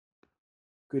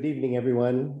Good evening,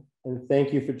 everyone, and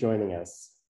thank you for joining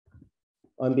us.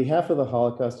 On behalf of the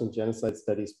Holocaust and Genocide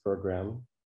Studies program,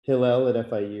 Hillel at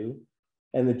FIU,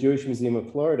 and the Jewish Museum of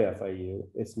Florida at FIU,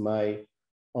 it's my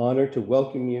honor to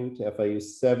welcome you to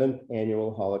FIU's 7th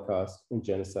Annual Holocaust and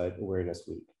Genocide Awareness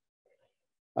Week.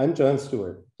 I'm John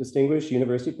Stewart, Distinguished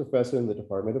University Professor in the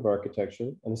Department of Architecture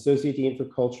and Associate Dean for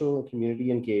Cultural and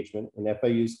Community Engagement in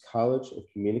FIU's College of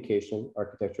Communication,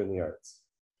 Architecture, and the Arts.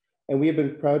 And we have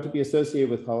been proud to be associated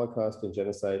with Holocaust and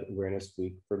Genocide Awareness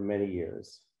Week for many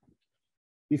years.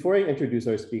 Before I introduce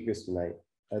our speakers tonight,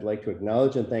 I'd like to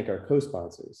acknowledge and thank our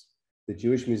co-sponsors, the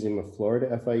Jewish Museum of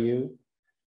Florida FIU,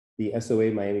 the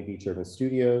SOA Miami Beach Urban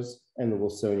Studios, and the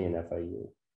Wolfsonian FIU.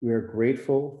 We are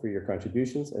grateful for your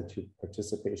contributions and to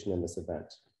participation in this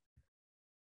event.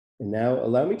 And now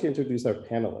allow me to introduce our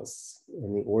panelists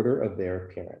in the order of their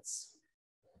appearance.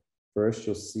 First,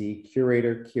 you'll see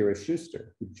curator Kyra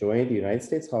Schuster, who joined the United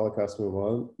States Holocaust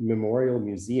Memorial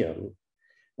Museum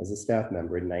as a staff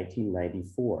member in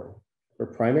 1994. Her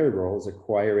primary role is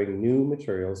acquiring new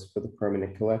materials for the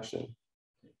permanent collection.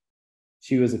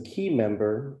 She was a key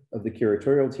member of the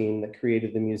curatorial team that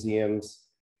created the museum's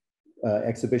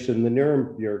exhibition, The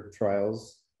Nuremberg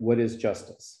Trials, What is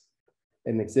Justice?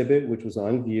 An exhibit which was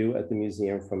on view at the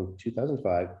museum from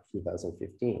 2005 to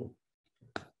 2015.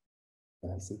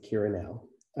 I see Kyra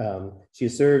now. She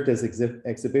has served as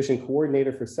exhibition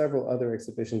coordinator for several other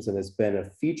exhibitions and has been a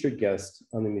featured guest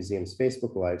on the museum's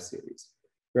Facebook Live series.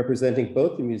 Representing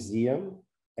both the museum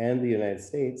and the United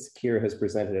States, Kyra has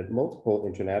presented at multiple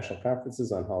international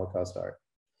conferences on Holocaust art.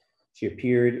 She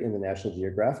appeared in the National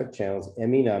Geographic Channel's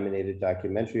Emmy-nominated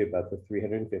documentary about the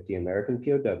 350 American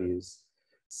POWs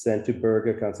sent to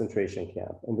Berga concentration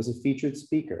camp and was a featured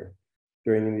speaker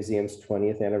during the museum's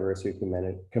 20th anniversary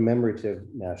commemorative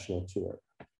national tour.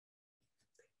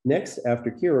 Next, after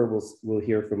Kyra, we'll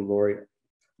hear from Lori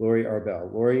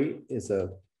Arbel. Lori is a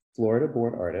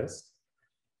Florida-born artist,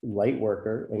 light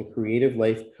worker, and creative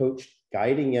life coach,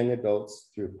 guiding young adults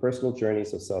through personal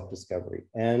journeys of self-discovery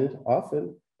and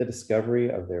often the discovery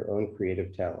of their own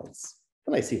creative talents.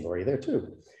 And I see Lori there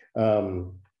too.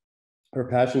 Her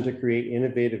passion to create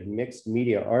innovative mixed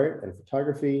media art and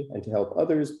photography and to help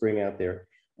others bring out their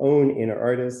own inner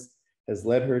artists has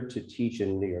led her to teach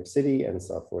in New York City and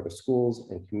South Florida schools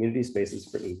and community spaces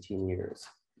for 18 years.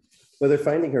 Whether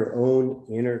finding her own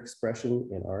inner expression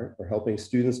in art or helping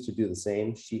students to do the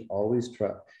same, she always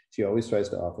tries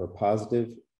to offer a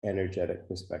positive, energetic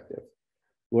perspective.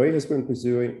 Lori has been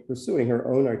pursuing her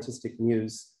own artistic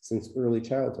muse since early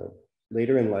childhood.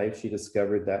 Later in life, she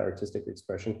discovered that artistic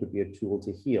expression could be a tool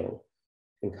to heal.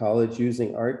 In college,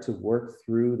 using art to work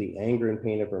through the anger and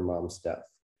pain of her mom's death.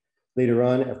 Later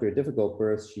on, after a difficult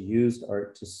birth, she used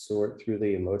art to sort through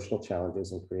the emotional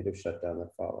challenges and creative shutdown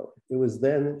that followed. It was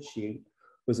then that she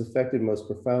was affected most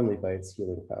profoundly by its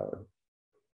healing power.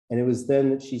 And it was then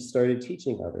that she started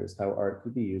teaching others how art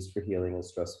could be used for healing in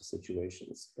stressful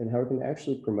situations and how it can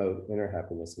actually promote inner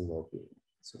happiness and well-being.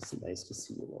 So it's nice to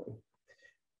see you, Lori.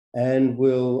 And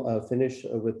we'll finish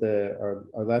with our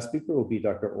last speaker will be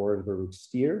Dr. Oren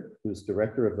Stier, who's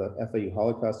director of the FIU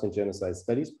Holocaust and Genocide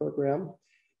Studies program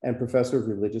and professor of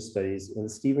religious studies in the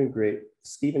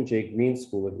Stephen J. Green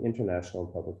School of International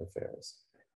and Public Affairs,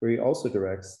 where he also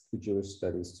directs the Jewish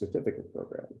Studies Certificate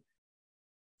Program.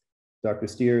 Dr.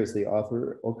 Stier is the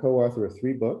author or co-author of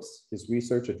 3 books. His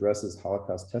research addresses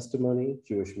Holocaust testimony,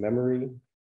 Jewish memory,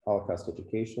 Holocaust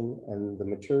education, and the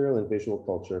material and visual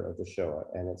culture of the Shoah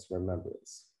and its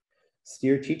remembrance.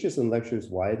 Stier teaches and lectures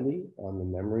widely on the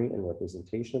memory and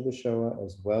representation of the Shoah,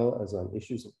 as well as on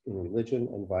issues in religion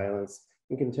and violence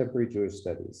in contemporary Jewish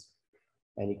studies.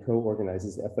 And he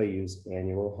co-organizes FIU's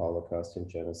annual Holocaust and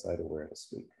Genocide Awareness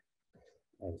Week.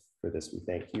 And for this, we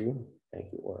thank you.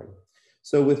 Thank you, Oren.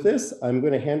 So with this, I'm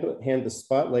going to hand the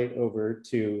spotlight over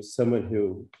to someone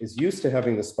who is used to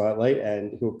having the spotlight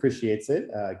and who appreciates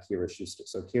it, Kyra Schuster.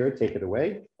 So Kyra, take it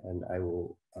away, and I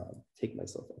will take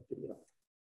myself off video.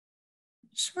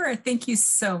 Sure, thank you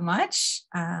so much.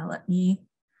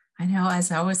 I know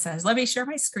as I always says, let me share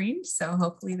my screen. So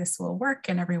hopefully this will work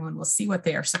and everyone will see what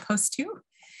they are supposed to.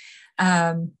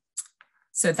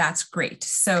 So that's great.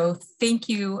 So thank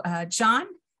you, John.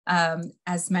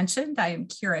 As mentioned, I am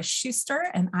Kyra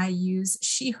Schuster and I use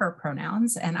she, her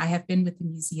pronouns, and I have been with the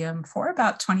museum for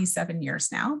about 27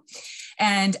 years now.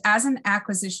 And as an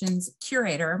acquisitions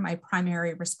curator, my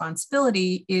primary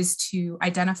responsibility is to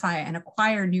identify and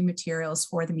acquire new materials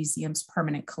for the museum's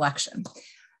permanent collection.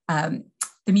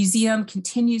 The museum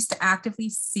continues to actively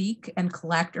seek and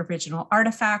collect original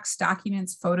artifacts,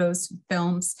 documents, photos,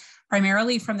 films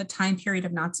primarily from the time period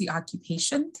of Nazi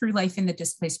occupation through life in the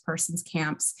displaced persons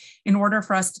camps, in order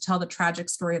for us to tell the tragic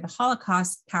story of the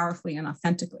Holocaust powerfully and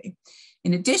authentically.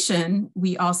 In addition,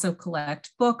 we also collect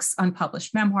books,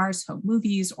 unpublished memoirs, home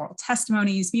movies, oral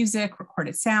testimonies, music,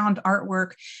 recorded sound,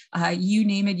 artwork, you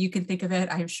name it, you can think of it.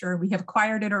 I'm sure we have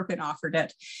acquired it or been offered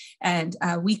it. And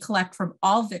we collect from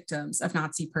all victims of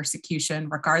Nazi persecution,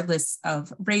 regardless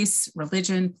of race,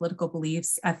 religion, political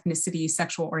beliefs, ethnicity,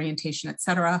 sexual orientation,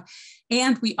 etc.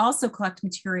 And we also collect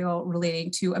material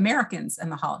relating to Americans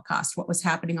and the Holocaust, what was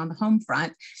happening on the home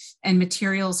front, and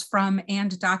materials from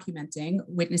and documenting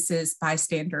witnesses,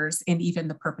 bystanders, and even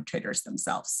the perpetrators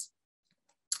themselves.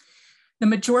 The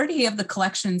majority of the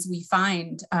collections we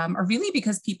find are really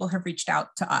because people have reached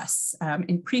out to us.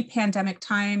 In pre-pandemic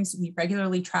times, we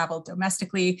regularly traveled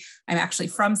domestically. I'm actually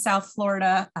from South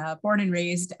Florida, born and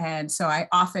raised, and so I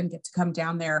often get to come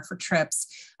down there for trips.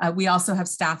 We also have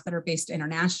staff that are based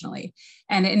internationally.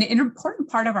 And an important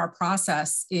part of our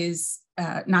process is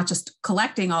not just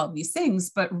collecting all of these things,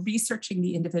 but researching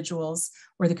the individuals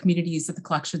or the communities that the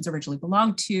collections originally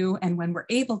belonged to. And when we're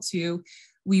able to,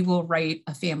 we will write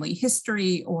a family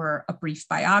history or a brief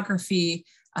biography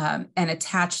and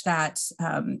attach that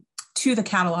to the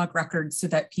catalog record so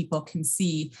that people can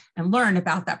see and learn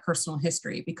about that personal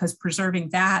history, because preserving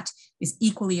that is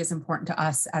equally as important to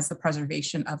us as the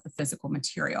preservation of the physical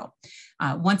material.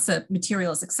 Once a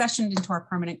material is accessioned into our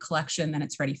permanent collection, then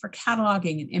it's ready for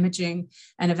cataloging and imaging,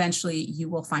 and eventually you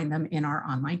will find them in our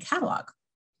online catalog,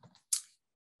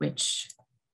 which,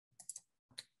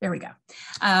 there we go.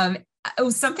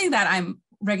 Something that I'm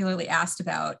regularly asked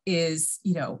about is,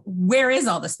 where is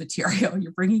all this material?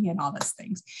 You're bringing in all these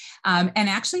things. And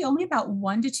actually only about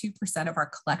 1% to 2% of our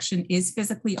collection is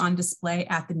physically on display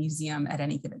at the museum at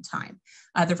any given time.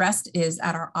 The rest is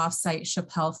at our offsite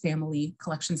Chappelle Family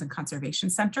Collections and Conservation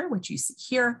Center, which you see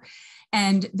here.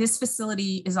 And this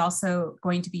facility is also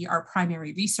going to be our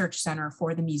primary research center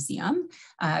for the museum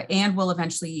and will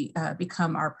eventually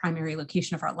become our primary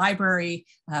location of our library.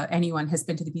 Anyone has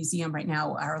been to the museum right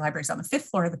now, our library is on the 5th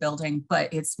floor of the building,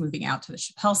 but it's moving out to the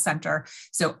Chappelle Center.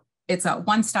 So it's a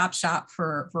one-stop shop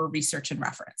for research and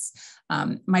reference.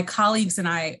 My colleagues and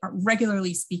I are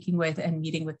regularly speaking with and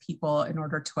meeting with people in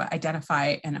order to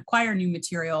identify and acquire new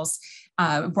materials.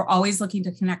 We're always looking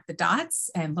to connect the dots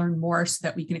and learn more so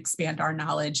that we can expand our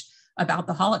knowledge about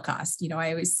the Holocaust.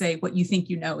 I always say what you think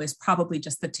you know is probably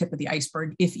just the tip of the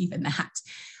iceberg, if even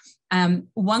that.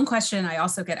 One question I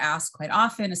also get asked quite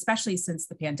often, especially since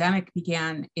the pandemic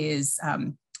began, is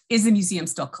the museum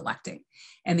still collecting?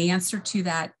 And the answer to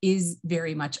that is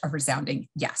very much a resounding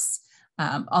yes.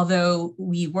 Although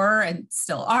we were and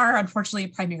still are, unfortunately,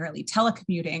 primarily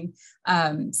telecommuting,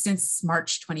 since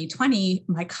March 2020,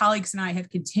 my colleagues and I have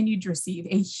continued to receive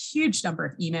a huge number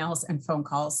of emails and phone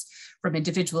calls from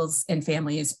individuals and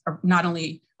families, not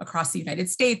only across the United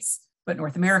States, but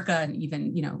North America and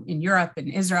even in Europe and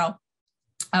Israel,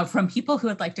 from people who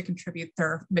would like to contribute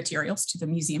their materials to the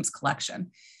museum's collection.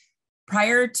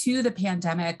 Prior to the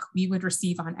pandemic, we would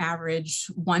receive on average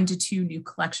 1 to 2 new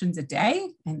collections a day,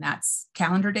 and that's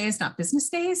calendar days, not business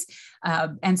days.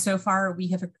 And so far, we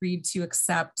have agreed to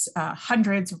accept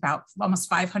hundreds, about almost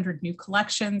 500 new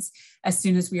collections as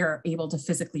soon as we are able to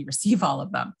physically receive all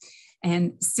of them.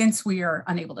 And since we are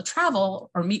unable to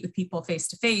travel or meet with people face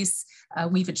to face,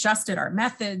 we've adjusted our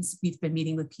methods. We've been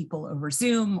meeting with people over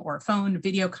Zoom or phone,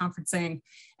 video conferencing.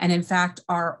 And in fact,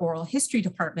 our oral history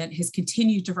department has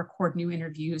continued to record new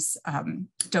interviews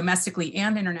domestically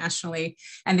and internationally.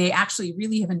 And they actually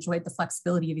really have enjoyed the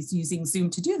flexibility of using Zoom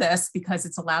to do this, because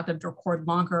it's allowed them to record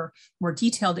longer, more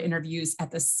detailed interviews at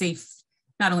the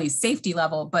not only safety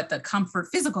level, but the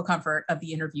physical comfort of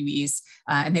the interviewees.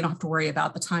 And they don't have to worry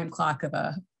about the time clock of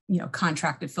a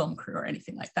contracted film crew or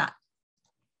anything like that.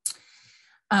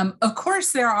 Of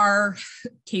course, there are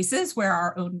cases where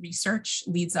our own research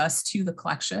leads us to the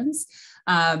collections.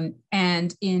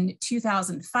 And in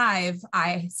 2005,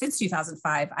 since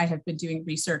 2005, I have been doing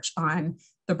research on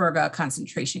the Berga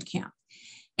concentration camp.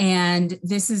 And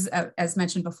this is, as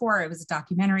mentioned before, it was a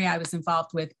documentary I was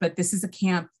involved with, but this is a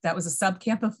camp that was a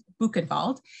subcamp of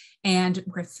Buchenwald, and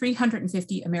where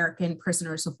 350 American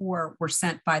prisoners of war were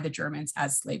sent by the Germans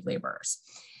as slave laborers.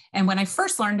 And when I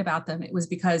first learned about them, it was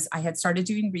because I had started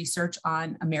doing research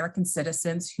on American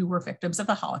citizens who were victims of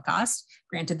the Holocaust.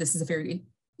 Granted, this is a very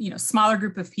smaller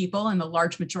group of people and the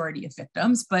large majority of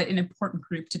victims, but an important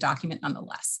group to document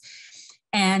nonetheless.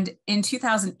 And in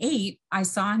 2008, I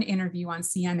saw an interview on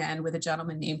CNN with a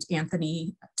gentleman named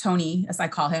Tony, as I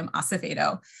call him,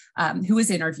 Acevedo, who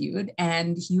was interviewed.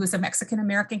 And he was a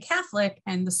Mexican-American Catholic.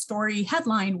 And the story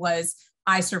headline was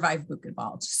I survived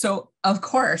Buchenwald. So of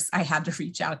course I had to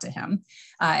reach out to him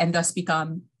and thus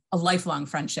become a lifelong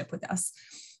friendship with us.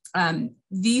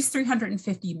 These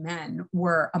 350 men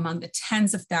were among the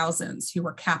tens of thousands who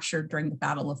were captured during the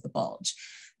Battle of the Bulge.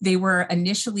 They were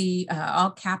initially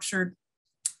all captured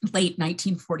late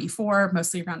 1944,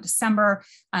 mostly around December,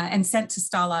 and sent to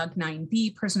Stalag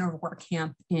 9B prisoner of war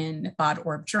camp in Bad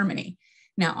Orb, Germany.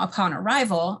 Now, upon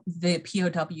arrival, the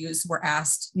POWs were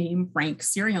asked name, rank,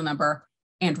 serial number,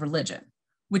 and religion,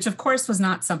 which of course was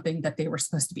not something that they were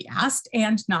supposed to be asked,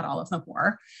 and not all of them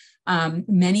were.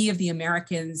 Many of the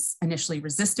Americans initially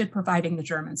resisted providing the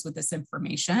Germans with this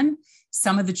information.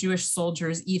 Some of the Jewish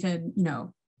soldiers even,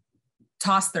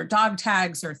 tossed their dog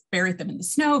tags or buried them in the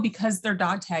snow because their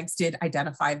dog tags did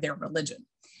identify their religion.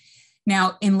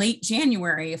 Now, in late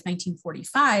January of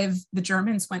 1945, the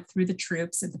Germans went through the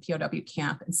troops at the POW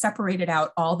camp and separated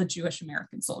out all the Jewish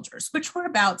American soldiers, which were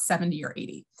about 70 or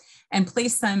 80, and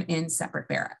placed them in separate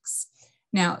barracks.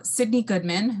 Now, Sidney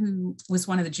Goodman, who was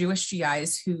one of the Jewish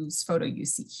GIs whose photo you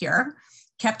see here,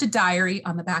 kept a diary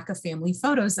on the back of family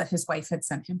photos that his wife had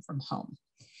sent him from home.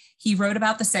 He wrote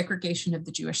about the segregation of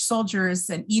the Jewish soldiers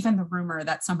and even the rumor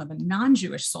that some of the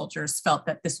non-Jewish soldiers felt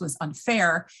that this was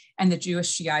unfair and the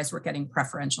Jewish GIs were getting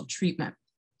preferential treatment.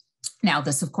 Now,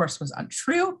 this of course was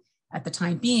untrue. At the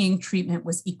time being, treatment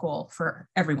was equal for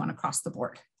everyone across the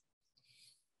board.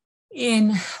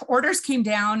 Orders came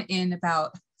down in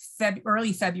about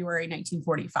early February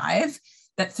 1945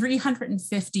 that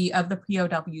 350 of the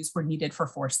POWs were needed for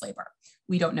forced labor.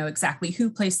 We don't know exactly who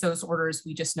placed those orders.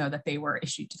 We just know that they were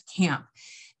issued to the camp.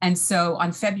 And so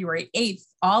on February 8th,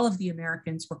 all of the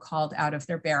Americans were called out of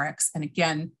their barracks. And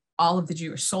again, all of the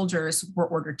Jewish soldiers were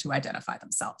ordered to identify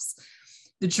themselves.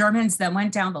 The Germans then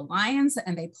went down the lines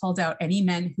and they pulled out any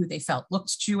men who they felt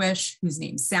looked Jewish, whose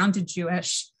names sounded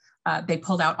Jewish. They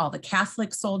pulled out all the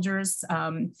Catholic soldiers,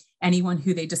 anyone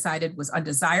who they decided was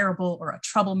undesirable or a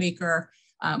troublemaker,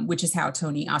 which is how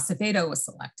Tony Acevedo was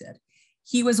selected.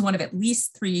 He was one of at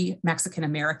least 3 Mexican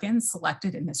Americans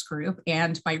selected in this group,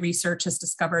 and my research has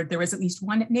discovered there was at least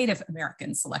 1 Native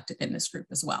American selected in this group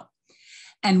as well.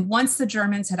 And once the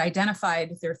Germans had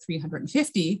identified their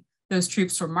 350, those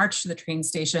troops were marched to the train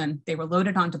station. They were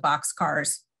loaded onto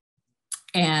boxcars.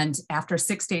 And after a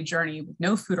 6-day journey with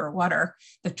no food or water,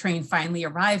 the train finally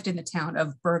arrived in the town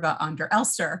of Berga an der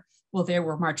Elster. Well, they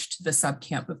were marched to the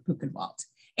subcamp of Buchenwald.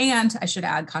 And I should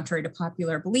add, contrary to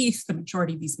popular belief, the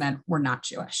majority of these men were not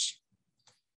Jewish.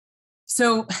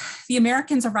 So the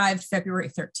Americans arrived February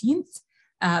 13th.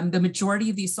 The majority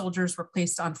of these soldiers were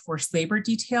placed on forced labor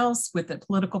details with the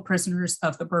political prisoners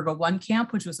of the Berga 1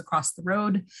 camp, which was across the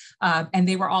road. And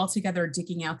they were all together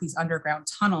digging out these underground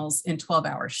tunnels in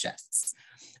 12-hour shifts.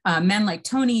 Men like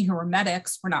Tony, who were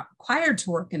medics, were not required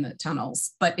to work in the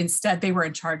tunnels, but instead they were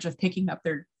in charge of picking up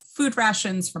their food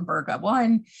rations from Berga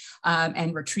 1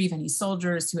 and retrieve any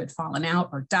soldiers who had fallen out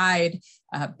or died.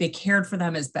 They cared for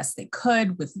them as best they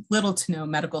could with little to no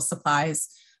medical supplies.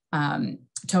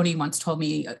 Tony once told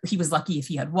me he was lucky if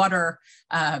he had water,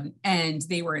 and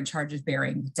they were in charge of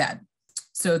burying the dead.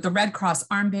 So the Red Cross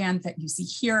armband that you see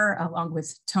here, along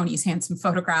with Tony's handsome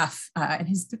photograph and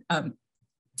his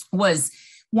was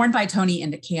worn by Tony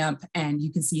into camp, and you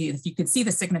can see, if you can see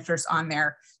the signatures on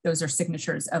there, those are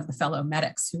signatures of the fellow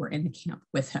medics who were in the camp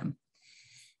with him.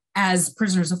 As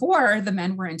prisoners of war, the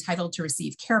men were entitled to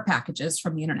receive care packages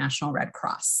from the International Red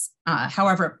Cross.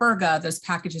 However, at Berga, those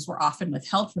packages were often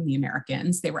withheld from the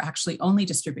Americans. They were actually only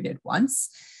distributed once.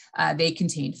 They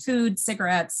contained food,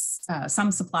 cigarettes,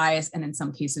 some supplies, and in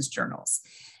some cases, journals.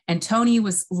 And Tony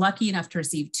was lucky enough to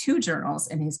receive 2 journals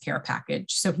in his care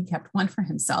package. So he kept one for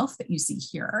himself that you see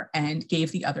here and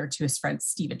gave the other to his friend,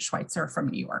 Steven Schweitzer from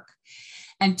New York.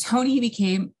 And Tony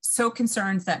became so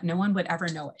concerned that no one would ever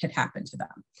know what had happened to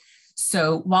them.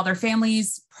 So while their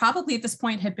families probably at this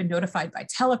point had been notified by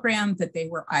telegram that they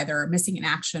were either missing in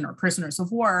action or prisoners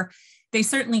of war, they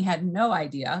certainly had no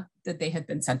idea that they had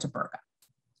been sent to Berga.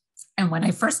 And when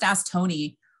I first asked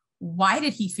Tony, why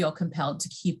did he feel compelled to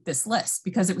keep this list?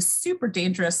 Because it was super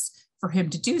dangerous for him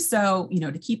to do so,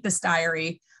 to keep this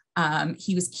diary.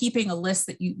 He was keeping a list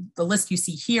the list you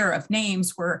see here of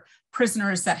names were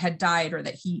prisoners that had died or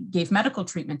that he gave medical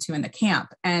treatment to in the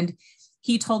camp. And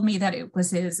he told me that it was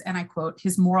his, and I quote,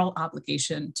 his moral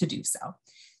obligation to do so.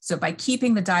 So by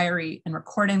keeping the diary and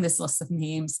recording this list of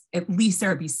names, at least there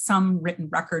would be some written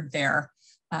record there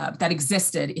that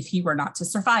existed if he were not to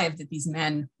survive, that these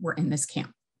men were in this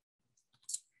camp.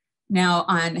 Now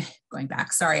on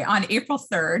April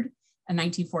 3rd,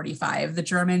 1945, the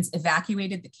Germans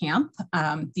evacuated the camp.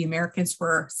 The Americans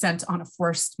were sent on a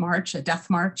forced march, a death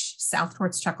march, south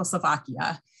towards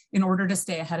Czechoslovakia. in order to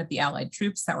stay ahead of the Allied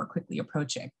troops that were quickly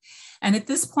approaching. And at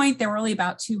this point, there were only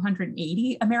about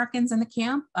 280 Americans in the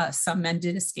camp. Some men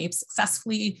did escape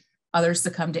successfully, others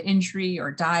succumbed to injury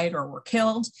or died or were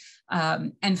killed.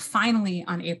 And finally,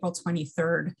 on April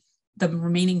 23rd, the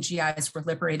remaining GIs were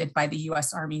liberated by the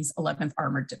US Army's 11th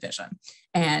Armored Division.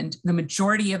 And the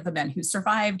majority of the men who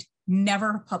survived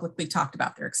never publicly talked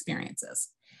about their experiences.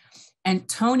 And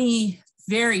Tony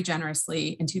very generously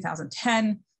in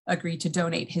 2010 agreed to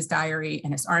donate his diary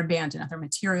and his armband and other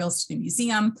materials to the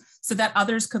museum so that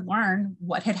others could learn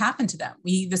what had happened to them.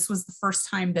 This was the first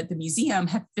time that the museum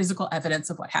had physical evidence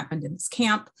of what happened in this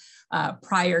camp.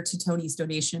 Prior to Tony's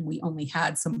donation, we only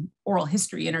had some oral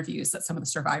history interviews that some of the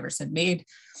survivors had made.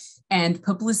 And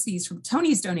publicities from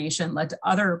Tony's donation led to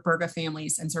other Berga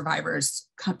families and survivors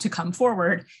to come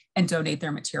forward and donate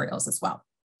their materials as well.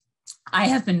 I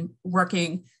have been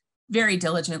working very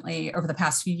diligently over the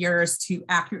past few years to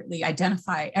accurately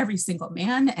identify every single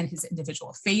man and his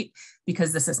individual fate,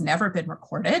 because this has never been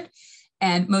recorded.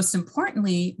 And most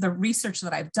importantly, the research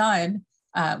that I've done,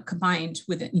 combined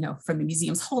with, from the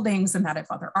museum's holdings and that of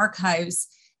other archives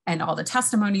and all the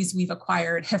testimonies we've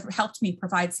acquired, have helped me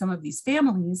provide some of these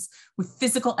families with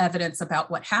physical evidence about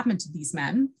what happened to these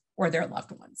men or their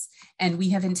loved ones. And we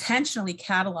have intentionally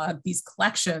cataloged these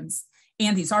collections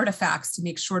and these artifacts to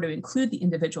make sure to include the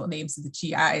individual names of the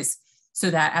GIs so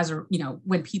that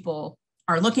when people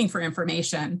are looking for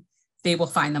information, they will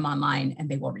find them online and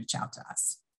they will reach out to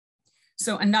us.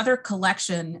 So another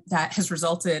collection that has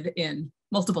resulted in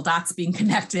multiple dots being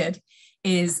connected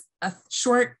is a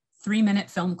short 3-minute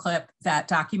film clip that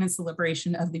documents the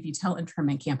liberation of the Vittel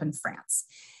internment camp in France.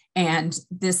 And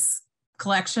this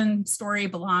collection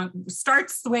story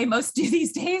starts the way most do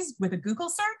these days, with a Google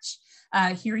search.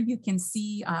 Here you can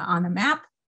see on the map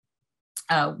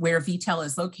where Vittel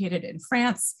is located in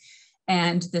France.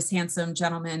 And this handsome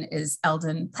gentleman is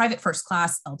Private First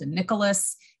Class Eldon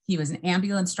Nicholas. He was an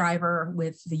ambulance driver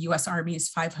with the US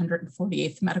Army's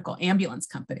 548th Medical Ambulance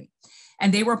Company.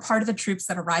 And they were part of the troops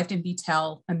that arrived in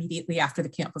Vittel immediately after the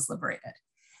camp was liberated.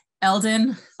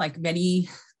 Eldon, like many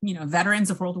veterans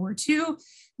of World War II,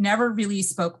 never really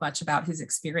spoke much about his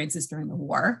experiences during the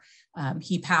war.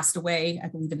 He passed away, I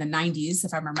believe, in the 90s,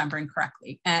 if I'm remembering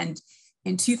correctly. And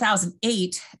in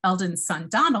 2008, Eldon's son,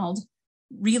 Donald,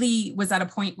 really was at a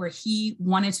point where he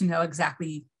wanted to know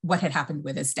exactly what had happened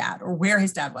with his dad or where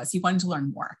his dad was. He wanted to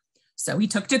learn more. So he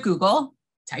took to Google,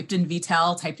 typed in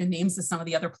Vittel, typed in names of some of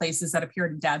the other places that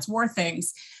appeared in Dad's war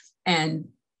things. And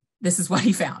this is what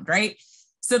he found, right?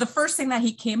 So the first thing that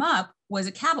he came up was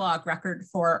a catalog record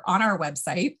on our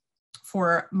website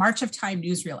for March of Time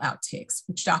newsreel outtakes,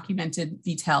 which documented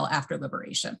Vittel after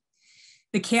liberation.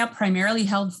 The camp primarily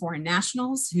held foreign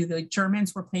nationals who the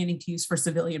Germans were planning to use for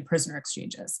civilian prisoner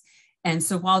exchanges. And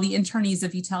so while the internees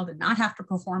of Vittel did not have to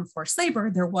perform forced labor,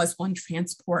 there was one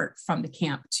transport from the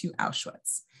camp to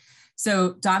Auschwitz.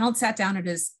 So Donald sat down at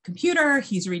his computer,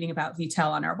 he's reading about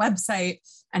Vittel on our website,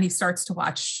 and he starts to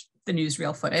watch the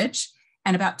newsreel footage.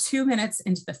 And about 2 minutes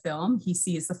into the film, he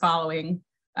sees the following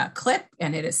clip,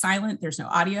 and it is silent, there's no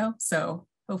audio. So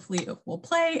hopefully it will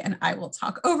play and I will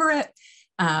talk over it.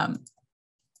 And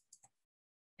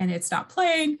it's not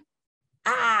playing.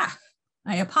 I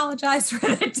apologize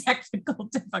for the technical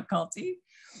difficulty.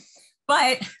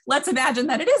 But let's imagine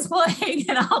that it is playing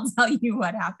and I'll tell you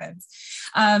what happens.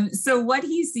 So what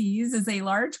he sees is a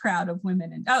large crowd of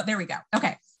women and, oh, there we go.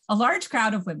 Okay. A large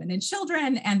crowd of women and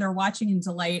children, and they're watching in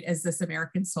delight as this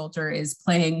American soldier is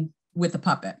playing with the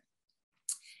puppet.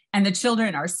 And the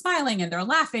children are smiling and they're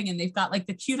laughing and they've got like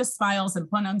the cutest smiles and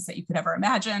punums that you could ever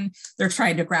imagine. They're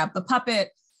trying to grab the puppet.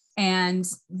 And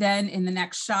then in the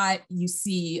next shot, you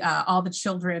see all the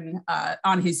children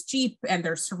on his Jeep, and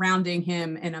they're surrounding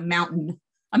him in a mountain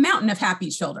of happy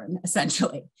children,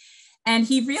 essentially. And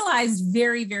he realized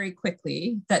very, very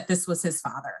quickly that this was his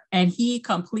father. And he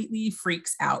completely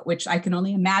freaks out, which I can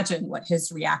only imagine what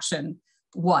his reaction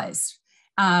was.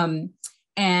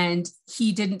 And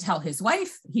he didn't tell his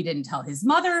wife, he didn't tell his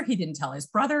mother, he didn't tell his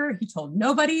brother, he told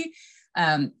nobody.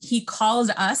 He called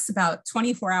us about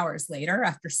 24 hours later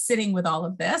after sitting with all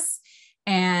of this,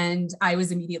 and I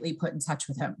was immediately put in touch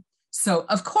with him. So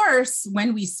of course,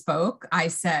 when we spoke, I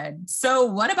said, so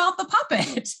what about the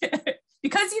puppet?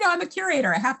 Because, I'm a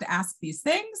curator, I have to ask these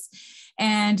things.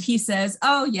 And he says,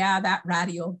 oh yeah, that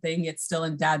ratty old thing, it's still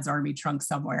in Dad's army trunk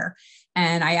somewhere.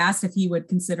 And I asked if he would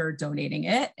consider donating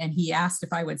it. And he asked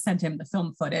if I would send him the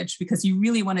film footage because he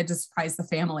really wanted to surprise the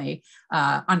family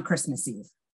on Christmas Eve.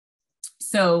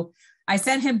 So I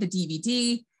sent him the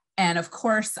DVD, and of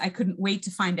course I couldn't wait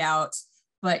to find out,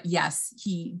 but yes,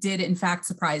 he did in fact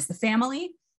surprise the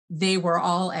family. they were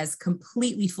all as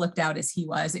completely flipped out as he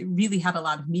was. It really had a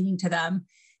lot of meaning to them.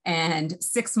 And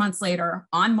 6 months later,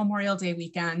 on Memorial Day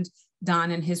weekend,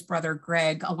 Don and his brother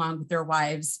Greg, along with their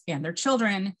wives and their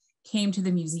children, came to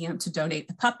the museum to donate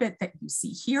the puppet that you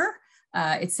see here.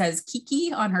 It says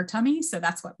Kiki on her tummy, so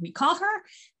that's what we call her.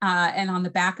 And on the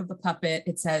back of the puppet,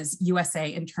 it says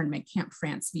USA Internment Camp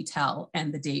France Vitel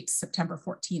and the date September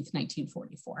 14th,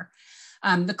 1944.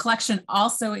 The collection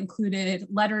also included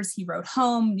letters he wrote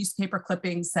home, newspaper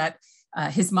clippings that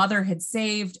his mother had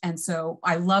saved. And so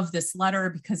I love this letter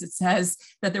because it says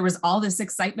that there was all this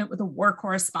excitement with a war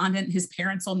correspondent. His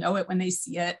parents will know it when they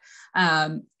see it.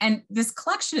 And this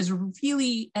collection is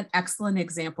really an excellent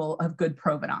example of good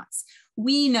provenance.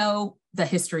 We know the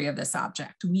history of this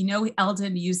object. We know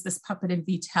Eldon used this puppet in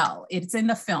Vitel. It's in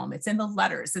the film, it's in the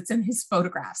letters, it's in his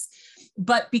photographs.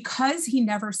 But because he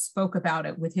never spoke about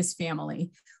it with his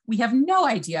family, we have no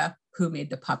idea who made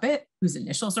the puppet, whose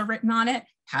initials are written on it,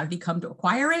 how did he come to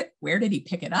acquire it, where did he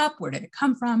pick it up, where did it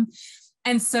come from?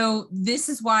 And so this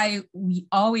is why we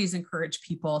always encourage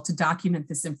people to document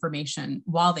this information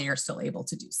while they are still able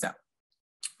to do so.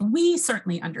 We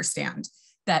certainly understand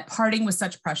that parting with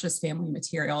such precious family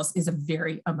materials is a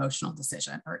very emotional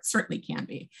decision, or it certainly can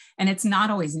be. And it's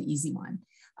not always an easy one.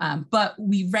 But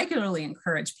we regularly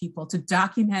encourage people to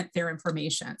document their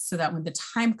information so that when the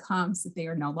time comes that they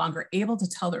are no longer able to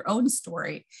tell their own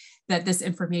story, that this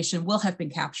information will have been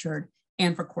captured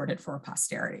and recorded for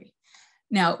posterity.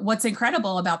 Now, what's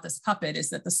incredible about this puppet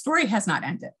is that the story has not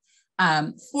ended.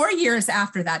 4 years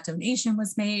after that donation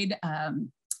was made,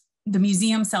 the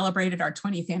museum celebrated our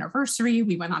 20th anniversary.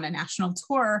 We went on a national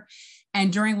tour.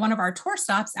 And during one of our tour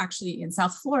stops, actually in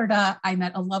South Florida, I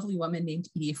met a lovely woman named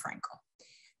Edie Frankel.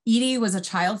 Edie was a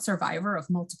child survivor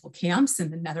of multiple camps in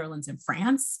the Netherlands and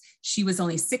France. She was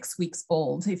only 6 weeks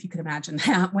old, if you could imagine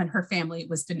that, when her family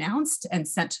was denounced and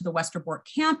sent to the Westerbork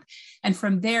camp. And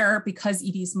from there, because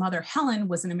Edie's mother, Helen,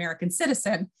 was an American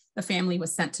citizen, the family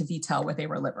was sent to Vitel where they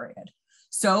were liberated.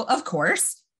 So, of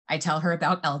course, I tell her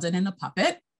about Eldon and the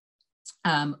puppet.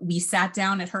 We sat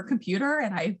down at her computer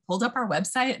and I pulled up our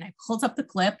website and I pulled up the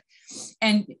clip.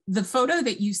 And the photo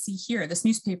that you see here, this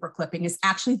newspaper clipping, is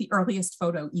actually the earliest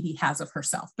photo Edie has of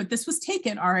herself. But this was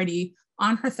taken already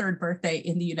on her 3rd birthday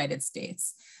in the United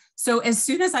States. So as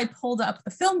soon as I pulled up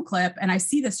the film clip and I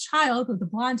see this child with the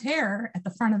blonde hair at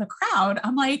the front of the crowd,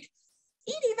 I'm like,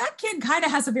 Edie, that kid kind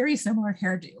of has a very similar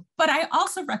hairdo. But I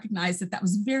also recognize that that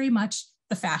was very much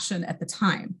the fashion at the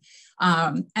time.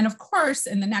 And of course,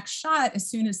 in the next shot, as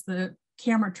soon as the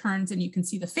camera turns and you can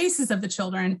see the faces of the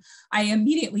children, I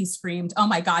immediately screamed, "Oh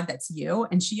my God, that's you."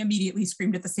 And she immediately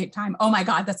screamed at the same time, "Oh my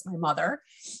God, that's my mother."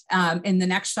 In the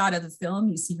next shot of the film,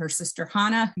 you see her sister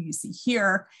Hannah, who you see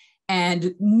here.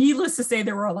 And needless to say,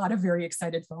 there were a lot of very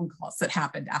excited phone calls that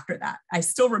happened after that. I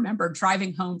still remember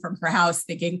driving home from her house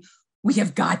thinking, we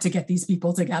have got to get these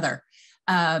people together.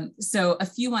 So a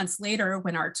few months later,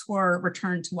 when our tour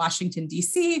returned to Washington,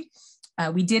 D.C.,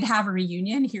 we did have a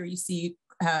reunion. Here you see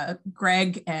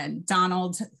Greg and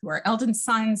Donald, who are Eldon's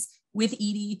sons, with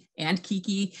Edie and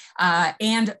Kiki,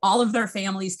 and all of their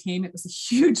families came. It was a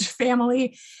huge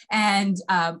family. And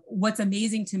what's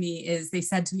amazing to me is they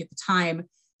said to me at the time,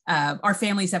 our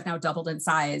families have now doubled in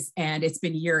size and it's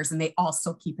been years and they all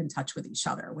still keep in touch with each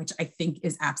other, which I think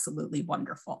is absolutely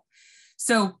wonderful.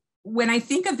 So when I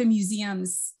think of the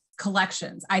museum's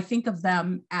collections, I think of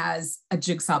them as a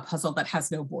jigsaw puzzle that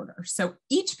has no border. So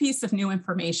each piece of new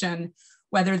information,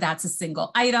 whether that's a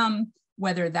single item,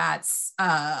 whether that's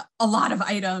a lot of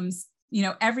items,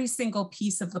 every single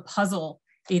piece of the puzzle,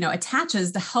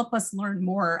 attaches to help us learn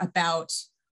more about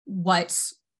what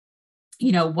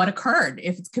occurred.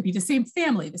 If it could be the same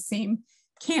family, the same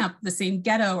camp, the same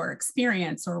ghetto or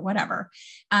experience or whatever.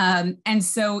 And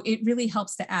so it really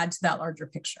helps to add to that larger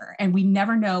picture. And we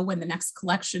never know when the next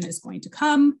collection is going to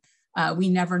come. We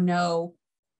never know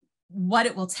what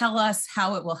it will tell us,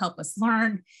 how it will help us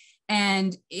learn,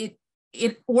 and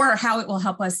or how it will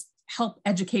help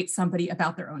educate somebody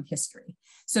about their own history.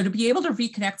 So to be able to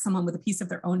reconnect someone with a piece of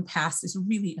their own past is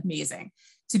really amazing.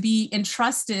 To be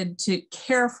entrusted to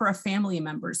care for a family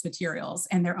member's materials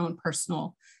and their own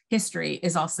personal history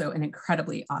is also an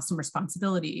incredibly awesome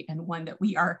responsibility, and one that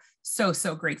we are so,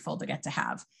 so grateful to get to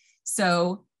have.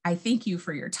 So I thank you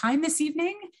for your time this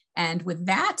evening. And with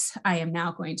that, I am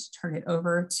now going to turn it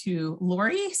over to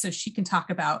Lori so she can talk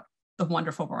about the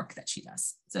wonderful work that she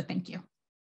does. So thank you.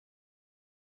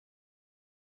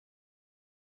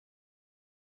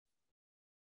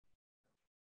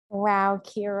 Wow,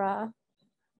 Kyra.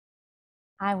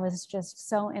 I was just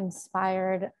so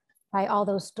inspired by all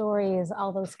those stories,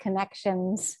 all those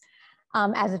connections.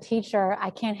 As a teacher, I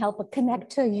can't help but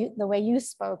connect to you, the way you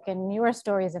spoke and your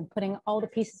stories and putting all the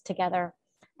pieces together.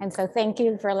 And so thank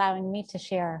you for allowing me to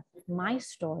share my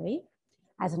story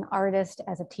as an artist,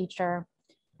 as a teacher.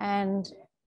 And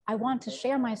I want to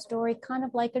share my story kind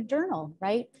of like a journal,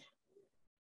 right?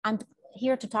 I'm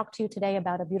here to talk to you today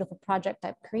about a beautiful project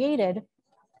I've created,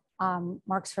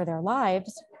 Marks for Their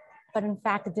Lives, but in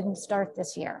fact, it didn't start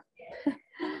this year,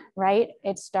 right?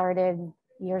 It started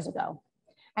years ago.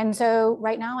 And so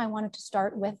right now I wanted to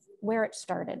start with where it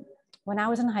started. When I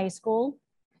was in high school,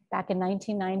 back in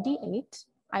 1998,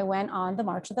 I went on the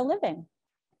March of the Living.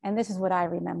 And this is what I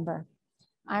remember.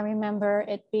 I remember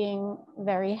it being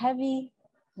very heavy,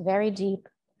 very deep.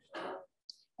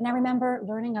 And I remember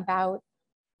learning about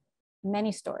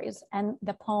many stories and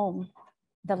the poem,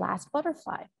 The Last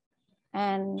Butterfly.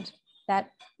 And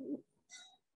that,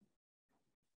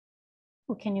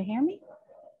 oh, can you hear me?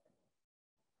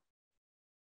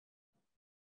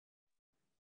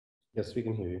 Yes, we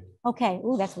can hear you. Okay,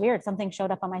 ooh, that's weird. Something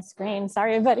showed up on my screen.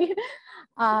 Sorry, everybody.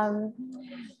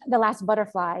 The Last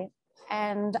Butterfly.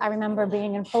 And I remember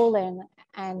being in Poland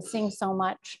and seeing so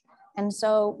much. And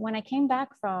so when I came back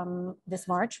from this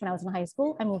March, when I was in high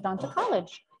school, I moved on to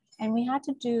college. And we had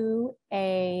to do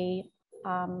a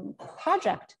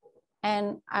project.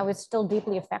 And I was still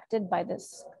deeply affected by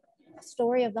this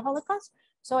story of the Holocaust.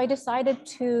 So I decided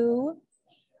to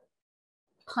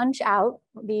punch out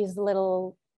these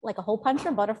little, like a hole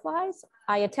puncher, butterflies.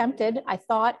 I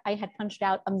thought I had punched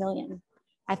out 1 million.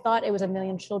 I thought it was 1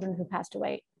 million children who passed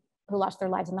away, who lost their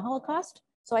lives in the Holocaust.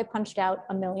 So I punched out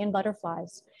 1 million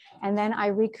butterflies. And then I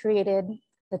recreated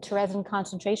the Terezin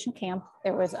concentration camp.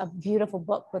 There was a beautiful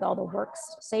book with all the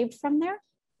works saved from there.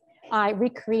 I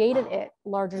recreated it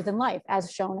larger than life,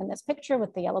 as shown in this picture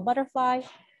with the yellow butterfly.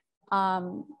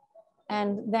 And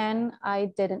then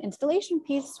I did an installation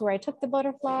piece where I took the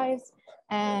butterflies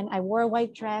and I wore a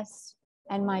white dress.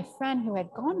 And my friend who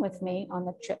had gone with me on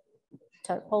the trip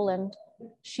to Poland,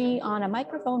 she on a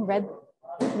microphone read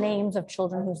names of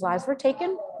children whose lives were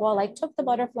taken while I took the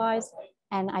butterflies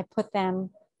and I put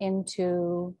them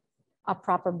into a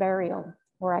proper burial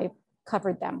where I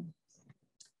covered them.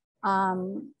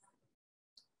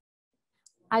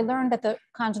 I learned that the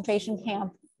concentration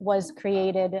camp was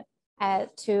created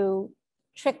to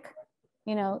trick,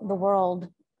 the world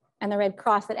and the Red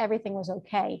Cross that everything was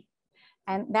okay.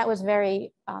 And that was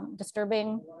very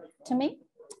disturbing to me.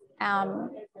 I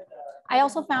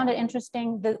also found it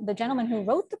interesting, the gentleman who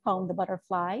wrote the poem, The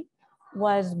Butterfly,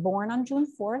 was born on June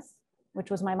 4th,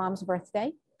 which was my mom's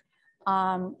birthday.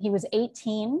 He was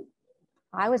 18,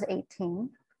 I was 18,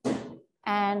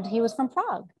 and he was from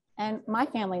Prague, and my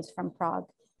family is from Prague.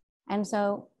 And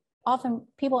so often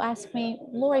people ask me,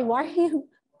 Lori, why are you,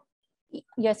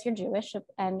 yes, you're Jewish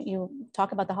and you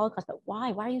talk about the Holocaust, but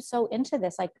why are you so into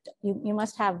this? Like you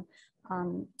must have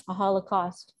a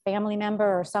Holocaust family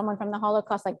member or someone from the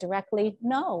Holocaust, like directly.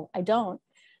 No, I don't.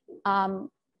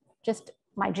 Just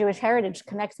my Jewish heritage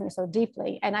connects me so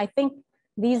deeply. And I think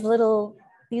these little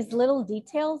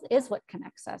details is what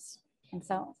connects us. And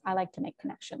so I like to make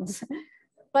connections.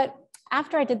 But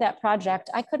after I did that project,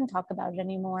 I couldn't talk about it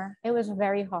anymore. It was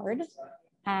very hard.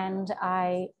 And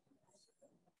I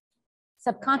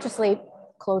subconsciously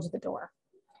closed the door.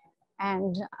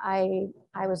 And I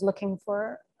was looking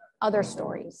for other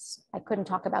stories. I couldn't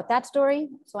talk about that story,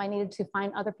 so I needed to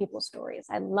find other people's stories.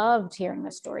 I loved hearing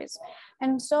the stories.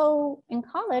 And so in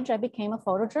college, I became a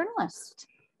photojournalist.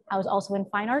 I was also in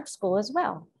fine art school as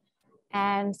well.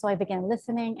 And so I began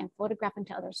listening and photographing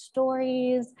to other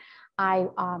stories. I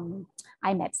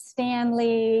met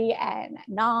Stanley and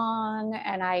Nong,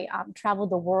 and I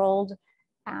traveled the world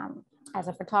as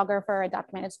a photographer. I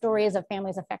documented stories of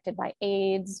families affected by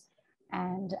AIDS.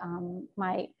 And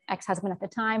my ex-husband at the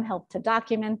time helped to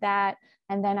document that.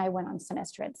 And then I went on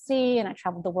semester at sea and I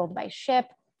traveled the world by ship.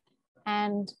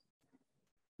 And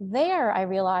there I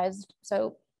realized,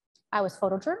 so I was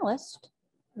photojournalist,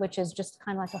 which is just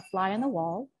kind of like a fly on the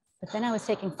wall. But then I was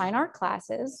taking fine art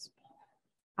classes.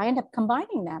 I ended up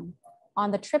combining them.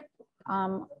 On the trip,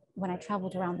 when I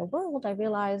traveled around the world, I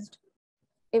realized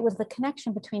it was the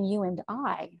connection between you and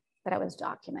I that I was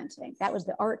documenting. That was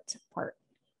the art part.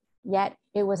 Yet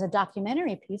it was a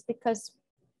documentary piece because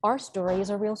our story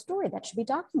is a real story that should be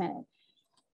documented.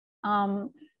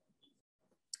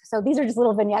 So these are just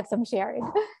little vignettes I'm sharing.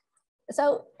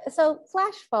 So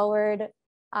flash forward,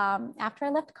 after I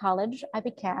left college, I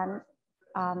began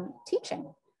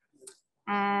teaching.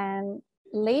 And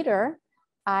later,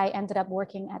 I ended up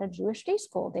working at a Jewish day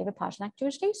school, David Pashnak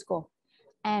Jewish Day School.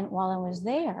 And while I was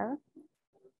there,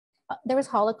 there was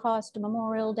Holocaust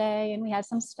Memorial Day and we had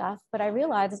some stuff, but I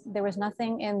realized there was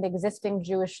nothing in the existing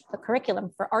the curriculum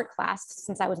for art class,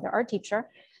 since I was their art teacher,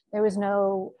 there was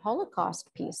no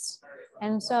Holocaust piece.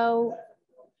 And so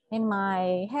in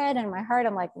my head and my heart,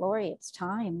 I'm like, Lori, it's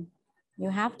time. You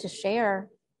have to share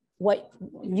what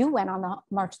you went on the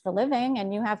March of the Living,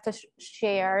 and you have to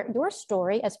share your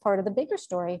story as part of the bigger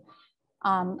story.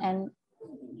 And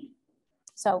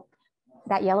so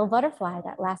that yellow butterfly,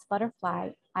 that last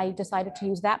butterfly, I decided to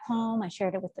use that poem. I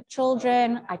shared it with the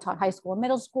children. I taught high school and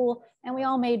middle school, and we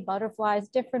all made butterflies,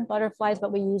 different butterflies,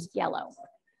 but we used yellow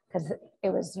because it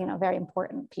was, you know, very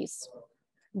important piece.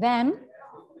 Then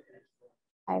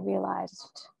I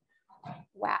realized,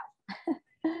 wow,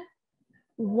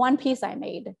 one piece I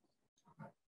made,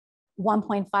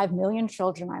 1.5 million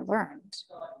children I learned.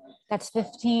 That's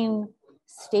 15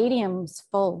 stadiums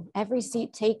full, every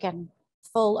seat taken,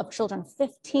 full of children,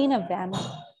 15 of them,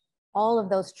 all of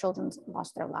those children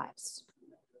lost their lives.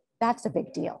 That's a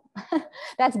big deal.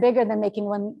 That's bigger than making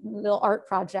one little art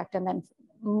project and then,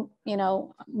 you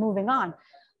know, moving on.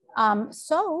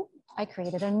 So I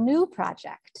created a new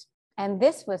project, and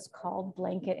this was called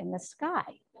Blanket in the Sky.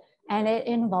 And it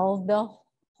involved the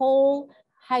whole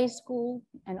high school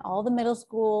and all the middle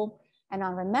school. And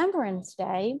on Remembrance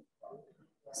Day,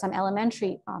 some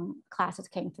elementary classes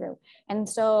came through. And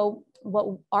so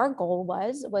what our goal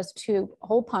was to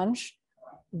hole punch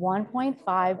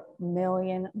 1.5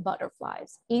 million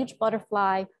butterflies, each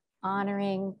butterfly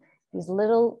honoring these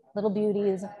little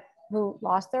beauties who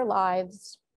lost their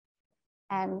lives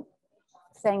and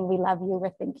saying, we love you, we're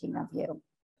thinking of you.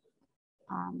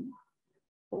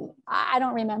 I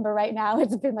don't remember right now.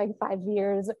 It's been like 5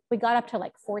 years. We got up to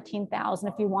like 14,000.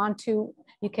 If you want to,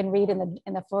 you can read in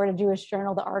the Florida Jewish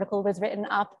Journal, the article was written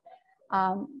up.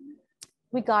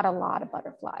 We got a lot of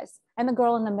butterflies. And the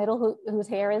girl in the middle whose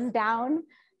hair is down,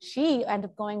 she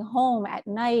ended up going home at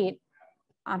night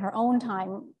on her own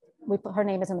time. Her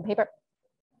name is in the paper.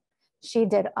 She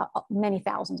did many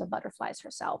thousands of butterflies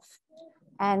herself.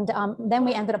 And then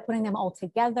we ended up putting them all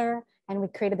together, and we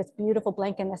created this beautiful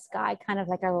blanket in the sky, kind of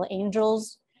like our little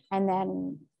angels. And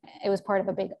then it was part of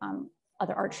a big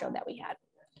other art show that we had.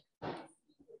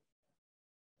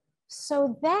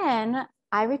 So then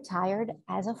I retired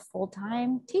as a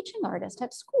full-time teaching artist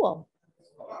at school.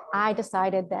 I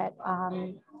decided that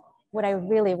what I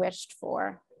really wished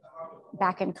for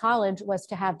back in college was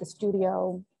to have the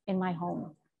studio in my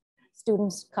home.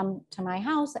 Students come to my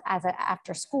house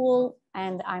after school,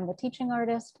 and I'm the teaching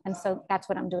artist. And so that's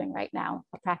what I'm doing right now,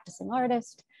 a practicing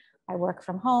artist. I work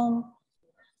from home.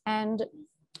 And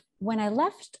when I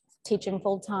left teaching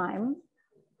full-time,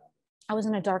 I was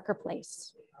in a darker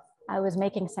place. I was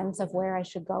making sense of where I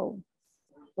should go,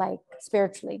 like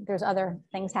spiritually. There's other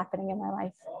things happening in my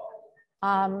life.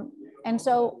 And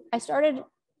so I started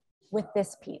with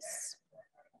this piece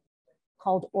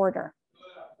called Order.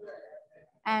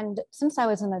 And since I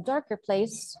was in a darker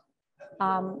place,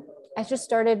 I just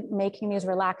started making these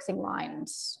relaxing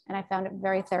lines, and I found it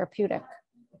very therapeutic.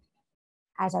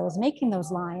 As I was making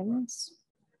those lines,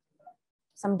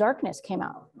 some darkness came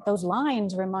out. Those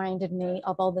lines reminded me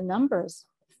of all the numbers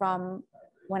from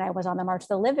when I was on the March of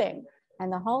the Living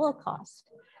and the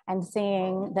Holocaust, and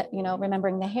seeing that, you know,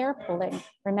 remembering the hair pulling,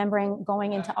 remembering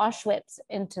going into Auschwitz,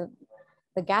 into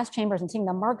the gas chambers and seeing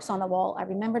the marks on the wall. I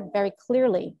remembered very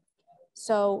clearly.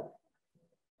 So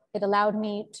it allowed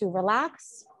me to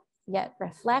relax, yet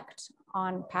reflect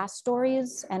on past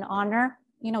stories and honor,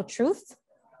 you know, truth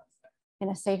in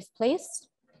a safe place.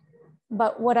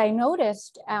 But what I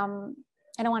noticed, and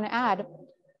I want to add,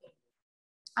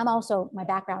 my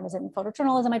background is in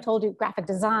photojournalism. I told you, graphic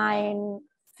design,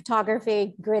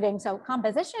 photography, gridding. So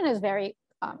composition is very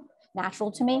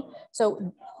natural to me.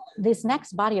 So this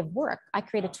next body of work, I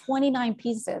created 29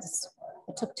 pieces.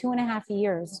 It took 2.5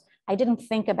 years. I didn't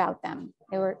think about them.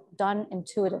 They were done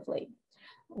intuitively,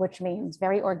 which means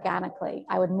very organically.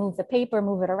 I would move the paper,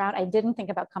 move it around. I didn't think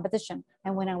about composition.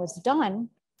 And when I was done,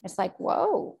 it's like,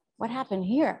 whoa, what happened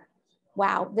here?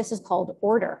 Wow, this is called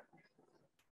order.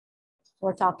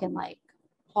 We're talking like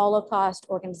Holocaust,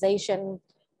 organization,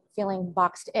 feeling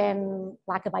boxed in,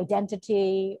 lack of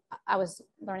identity. I was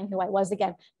learning who I was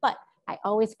again, but I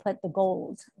always put the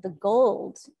gold. The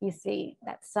gold, you see,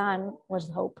 that sun was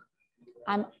hope.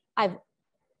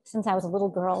 Since I was a little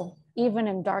girl, even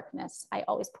in darkness, I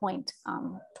always point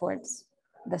towards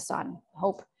the sun,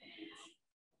 hope.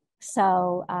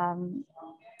 So,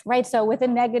 right, so with a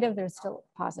negative, there's still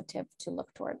positive to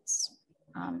look towards.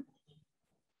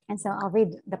 And so I'll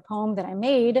read the poem that I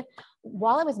made.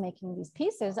 While I was making these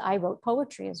pieces, I wrote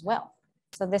poetry as well.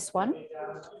 So this one,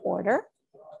 Order,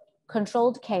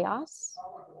 controlled chaos,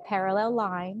 parallel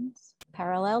lines,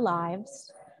 parallel lives,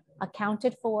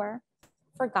 accounted for,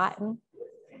 forgotten,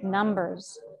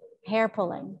 numbers, hair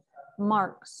pulling,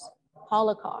 Marx,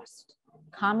 Holocaust,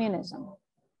 communism,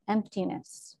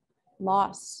 emptiness,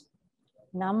 loss,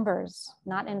 numbers,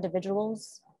 not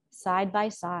individuals, side by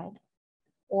side,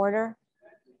 order,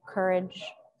 courage,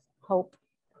 hope.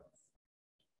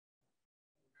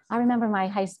 I remember my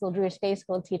high school Jewish day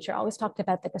school teacher always talked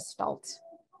about the Gestalt.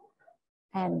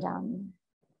 And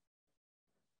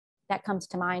that comes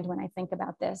to mind when I think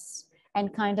about this.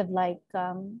 And kind of like,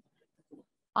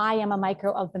 I am a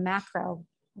micro of the macro,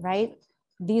 right?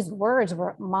 These words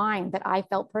were mine that I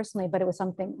felt personally, but it was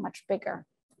something much bigger.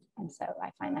 And so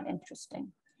I find that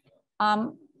interesting.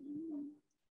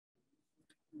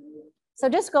 So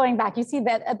just going back, you see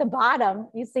that at the bottom,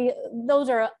 you see those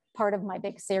are part of my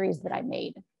big series that I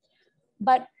made.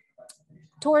 But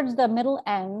towards the middle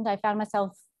end, I found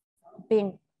myself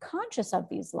being conscious of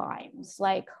these lines,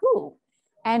 like who?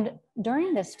 And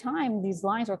during this time, these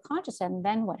lines were conscious, and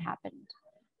then what happened?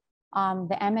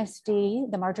 The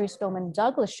MSD, the Marjory Stoneman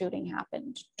Douglas shooting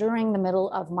happened during the middle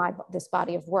of this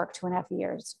body of work, 2.5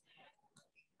 years.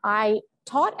 I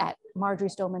taught at Marjory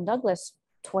Stoneman Douglas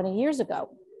 20 years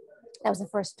ago. That was the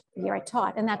first year I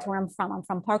taught, and that's where I'm from. I'm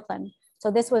from Parkland.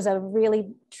 So this was a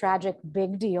really tragic,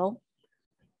 big deal.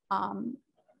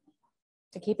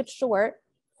 To keep it short,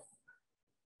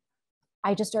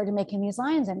 I just started making these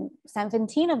lines, and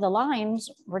 17 of the lines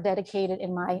were dedicated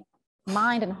in my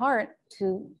mind and heart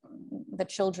to the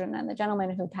children and the gentleman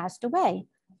who passed away.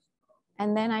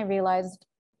 And then I realized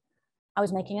I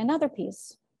was making another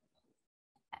piece.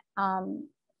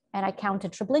 And I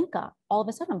counted Treblinka. All of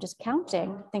a sudden, I'm just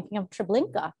counting, thinking of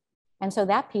Treblinka. And so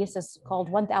that piece is called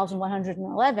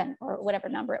 1,111 or whatever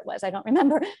number it was. I don't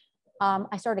remember.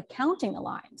 I started counting the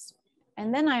lines.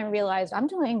 And then I realized I'm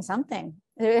doing something.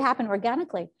 It happened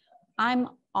organically. I'm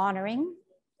honoring,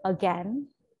 again,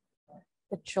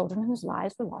 the children whose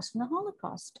lives were lost in the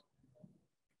Holocaust.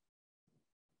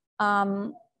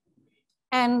 And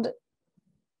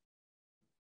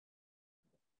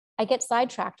I get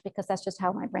sidetracked because that's just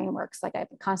how my brain works. Like I'm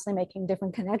constantly making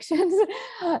different connections.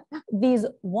 These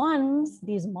ones,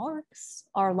 these marks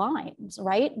are lines,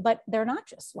 right? But they're not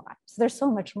just lines. There's so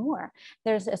much more.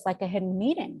 It's like a hidden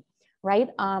meaning, right?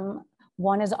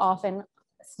 One is often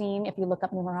seen, if you look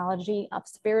up numerology, of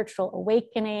spiritual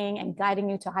awakening and guiding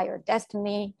you to higher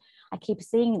destiny. I keep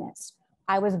seeing this.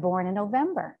 I was born in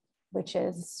November, which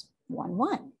is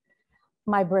 1-1.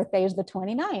 My birthday is the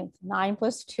 29th. 9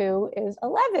 + 2 is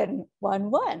 11,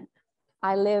 1-1.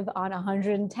 I live on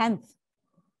 110th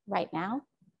right now.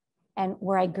 And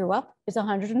where I grew up is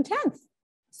 110th.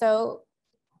 So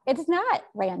it's not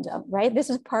random, right? This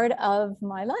is part of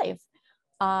my life.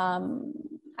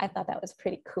 I thought that was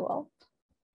pretty cool.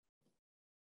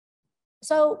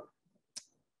 So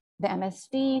the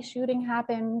MSD shooting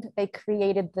happened. They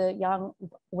created, the young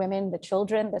women, the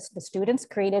children, the students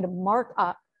created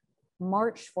a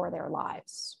march for their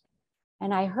lives.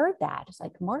 And I heard that, it's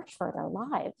like march for their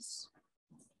lives.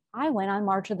 I went on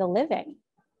March of the Living.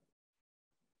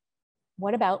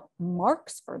 What about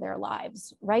marks for their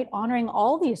lives, right? Honoring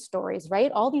all these stories,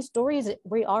 right? All these stories,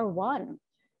 we are one.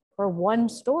 We're one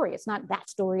story. It's not that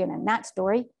story and then that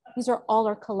story. These are all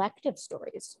our collective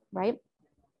stories, right?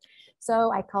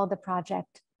 So I called the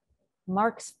project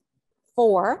Marks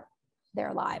for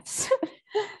Their Lives.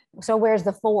 So where's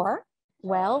the 4?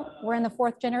 Well, we're in the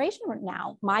 4th generation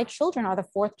now. My children are the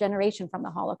 4th generation from the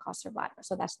Holocaust survivor.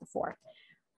 So that's the 4th.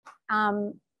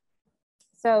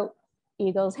 So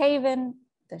Eagles Haven,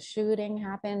 the shooting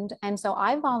happened. And so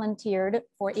I volunteered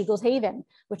for Eagles Haven,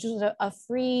 which is a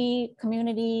free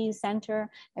community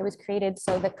center. It was created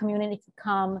so the community could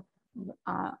come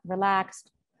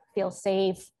relaxed, feel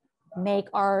safe, make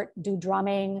art, do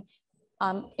drumming.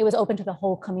 It was open to the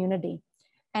whole community.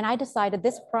 And I decided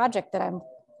this project that I'm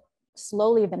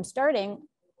slowly been starting,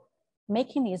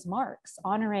 making these marks,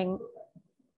 honoring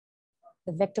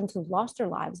the victims who lost their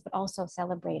lives, but also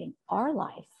celebrating our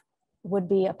life, would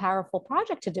be a powerful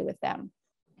project to do with them.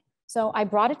 So I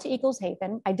brought it to Eagles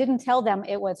Haven. I didn't tell them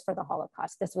it was for the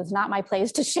Holocaust. This was not my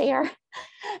place to share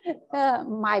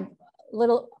my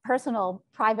little personal,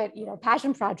 private,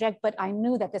 passion project, but I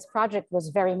knew that this project was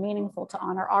very meaningful to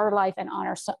honor our life and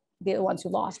honor the ones who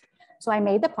lost. So I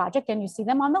made the project, and you see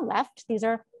them on the left. These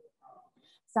are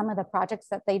some of the projects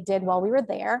that they did while we were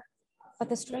there. But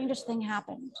the strangest thing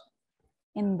happened.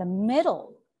 In the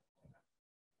middle,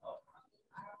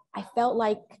 I felt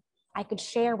like I could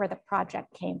share where the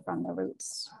project came from, the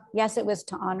roots. Yes, it was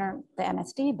to honor the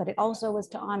MSD, but it also was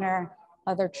to honor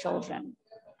other children.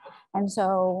 And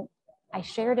so I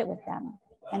shared it with them.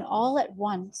 And all at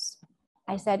once,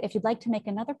 I said, if you'd like to make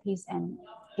another piece and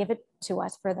give it to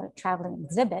us for the traveling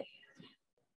exhibit,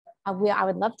 I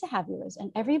would love to have yours.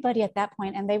 And everybody at that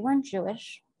point, and they weren't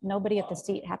Jewish, nobody at the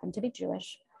seat happened to be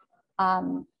Jewish.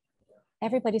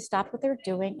 Everybody stopped what they're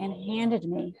doing and handed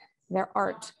me their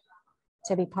art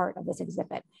to be part of this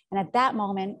exhibit. And at that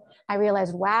moment, I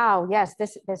realized, wow, yes,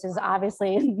 this is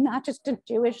obviously not just a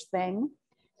Jewish thing.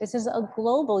 This is a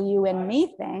global you and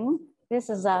me thing. This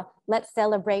is a, let's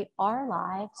celebrate our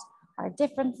lives, our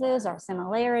differences, our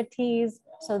similarities,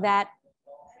 so that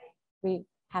we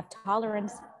have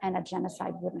tolerance and a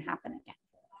genocide wouldn't happen again.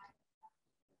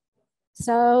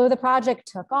 So the project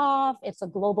took off. It's a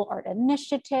global art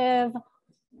initiative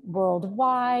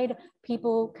worldwide.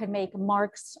 People could make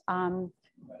marks.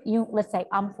 Let's say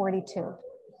I'm 42.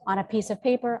 On a piece of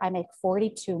paper, I make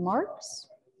 42 marks.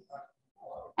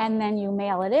 And then you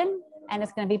mail it in, and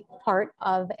it's going to be part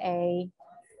of a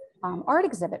art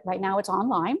exhibit. Right now it's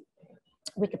online.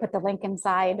 We could put the link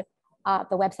inside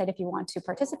the website if you want to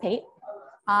participate.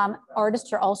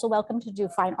 Artists are also welcome to do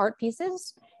fine art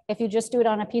pieces. If you just do it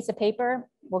on a piece of paper,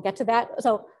 we'll get to that.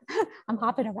 So I'm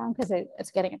hopping around because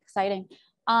it's getting exciting.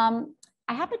 I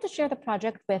happened to share the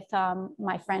project with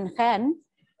my friend Chen,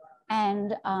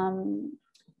 and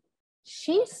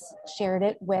she's shared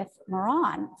it with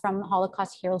Moran from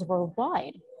Holocaust Heroes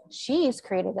Worldwide. She's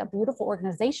created a beautiful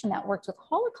organization that works with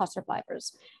Holocaust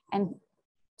survivors. And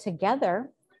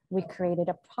together we created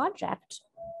a project,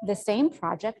 the same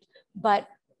project, but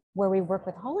where we work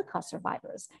with Holocaust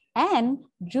survivors. And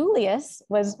Julius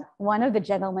was one of the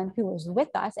gentlemen who was with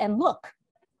us. And look,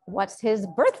 what's his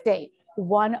birth date?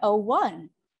 101.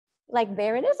 Like,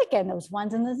 there it is again, those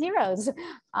ones and the zeros.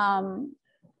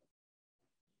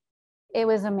 It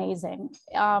was amazing.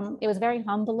 It was very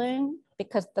humbling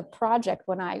because the project,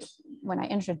 when I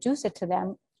introduced it to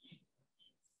them,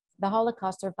 the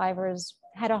Holocaust survivors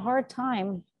had a hard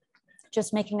time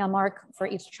just making a mark for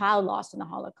each child lost in the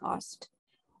Holocaust.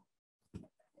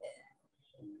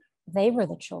 They were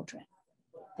the children.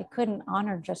 They couldn't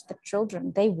honor just the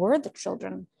children. They were the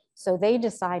children. So they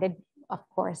decided, of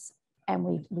course, and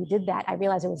we did that. I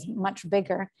realized it was much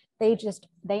bigger. They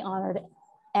honored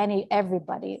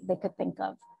everybody they could think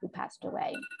of who passed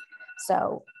away.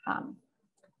 So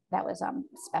that was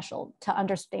special to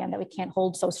understand that we can't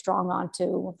hold so strong on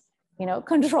to,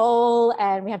 control,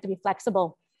 and we have to be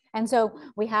flexible. And so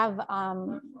we have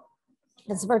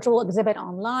this virtual exhibit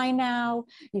online now.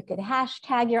 You could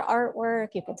hashtag your artwork.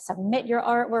 You could submit your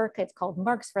artwork. It's called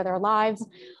Marks for Their Lives.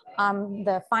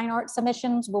 The fine art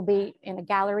submissions will be in a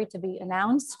gallery to be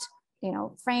announced,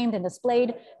 framed and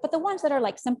displayed. But the ones that are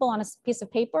like simple on a piece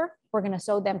of paper, we're going to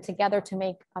sew them together to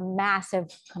make a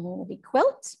massive community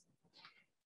quilt.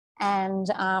 And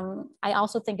I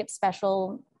also think it's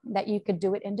special that you could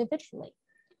do it individually.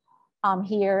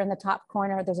 Here in the top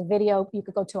corner, there's a video. You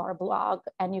could go to our blog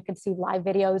and you can see live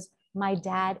videos. My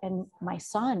dad and my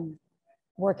son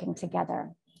working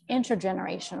together,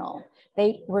 intergenerational.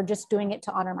 They were just doing it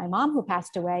to honor my mom who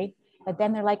passed away. But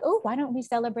then they're like, oh, why don't we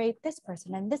celebrate this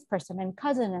person and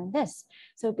cousin and this?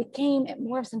 So it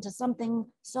morphs into something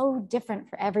so different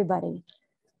for everybody.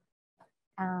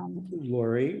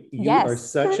 Lori, you yes. are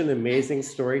such an amazing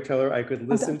storyteller. I could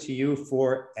listen to you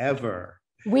forever.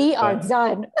 We are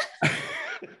done.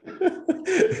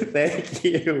 Thank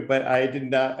you, but I did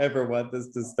not ever want this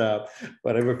to stop.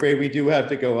 But I'm afraid we do have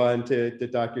to go on to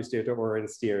Dr. Stier, to Oren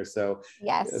Stier. So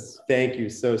yes, thank you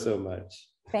so much.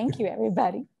 Thank you,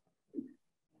 everybody.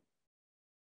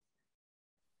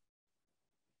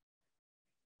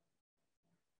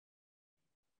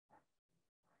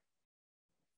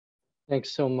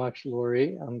 Thanks so much,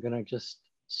 Lori. I'm gonna just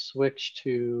switch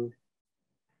to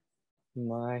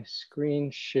my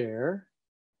screen share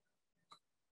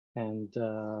and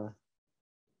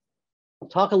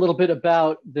talk a little bit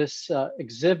about this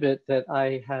exhibit that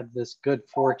I had this good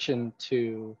fortune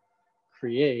to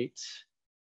create.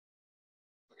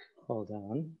 Hold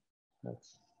on,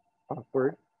 that's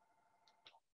awkward.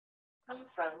 Come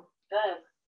from good.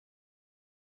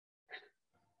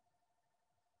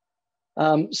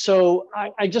 So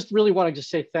I just really wanted to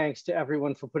say thanks to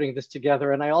everyone for putting this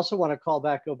together. And I also want to go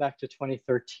back to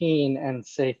 2013 and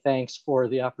say thanks for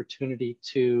the opportunity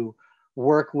to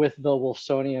work with the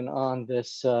Wolfsonian on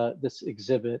this, this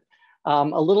exhibit. A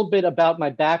little bit about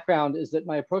my background is that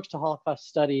my approach to Holocaust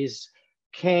studies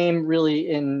came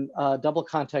really in double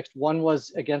context. One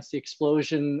was against the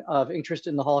explosion of interest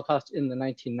in the Holocaust in the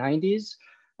 1990s.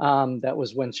 That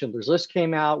was when Schindler's List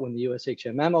came out, when the US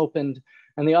HMM opened.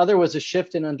 And the other was a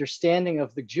shift in understanding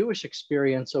of the Jewish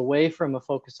experience away from a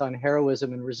focus on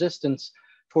heroism and resistance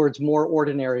towards more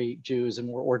ordinary Jews and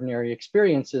more ordinary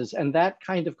experiences. And that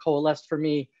kind of coalesced for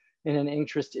me in an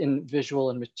interest in visual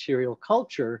and material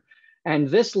culture. And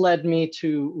this led me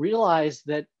to realize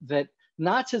that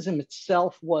Nazism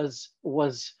itself was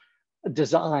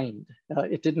designed.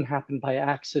 It didn't happen by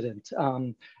accident.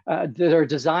 There are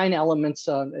design elements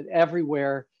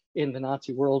everywhere in the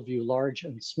Nazi worldview, large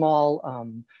and small,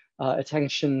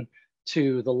 attention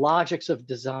to the logics of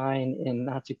design in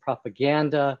Nazi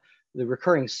propaganda, the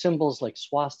recurring symbols like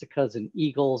swastikas and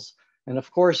eagles, and of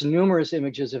course, numerous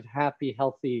images of happy,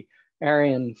 healthy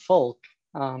Aryan folk.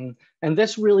 And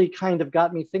this really kind of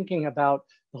got me thinking about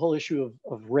the whole issue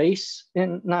of race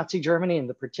in Nazi Germany and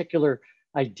the particular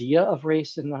idea of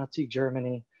race in Nazi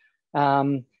Germany.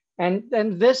 And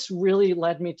this really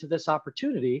led me to this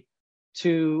opportunity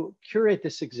to curate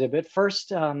this exhibit. First,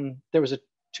 there was a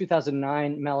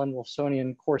 2009 Mellon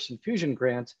Wolfsonian course in fusion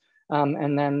grant,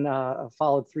 and then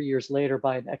followed 3 years later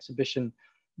by an exhibition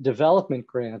development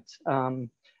grant.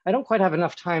 I don't quite have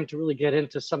enough time to really get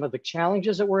into some of the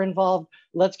challenges that were involved.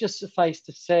 Let's just suffice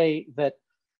to say that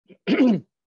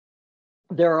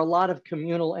there are a lot of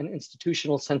communal and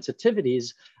institutional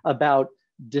sensitivities about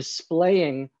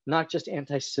displaying not just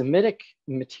anti-Semitic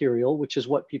material, which is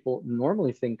what people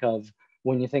normally think of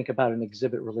when you think about an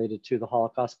exhibit related to the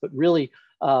Holocaust, but really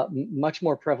much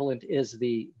more prevalent is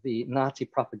the Nazi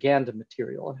propaganda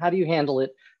material. And how do you handle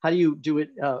it? How do you do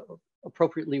it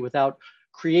appropriately without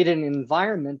creating an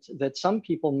environment that some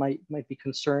people might be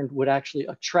concerned would actually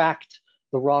attract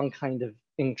the wrong kind of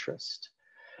interest?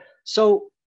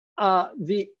 So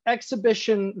the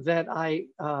exhibition that I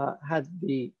had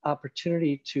the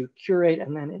opportunity to curate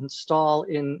and then install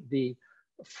in the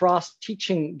Frost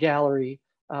Teaching Gallery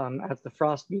at the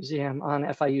Frost Museum on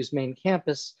FIU's main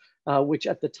campus, which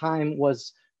at the time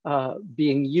was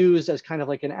being used as kind of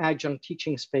like an adjunct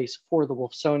teaching space for the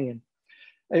Wolfsonian.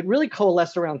 It really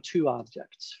coalesced around two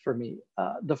objects for me.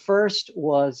 The first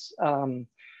was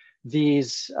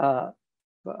these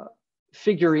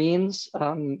figurines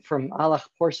from Allach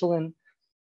porcelain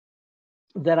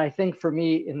that I think for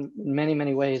me in many,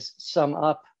 many ways sum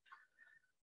up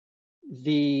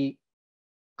the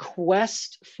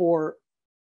quest for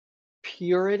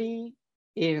purity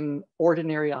in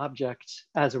ordinary objects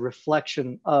as a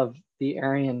reflection of the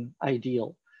Aryan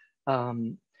ideal.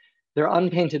 They're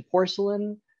unpainted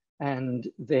porcelain, and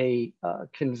they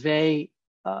convey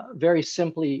very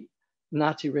simply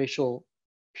Nazi racial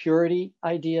purity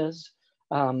ideas.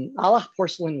 Allach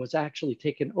porcelain was actually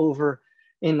taken over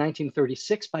in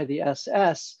 1936 by the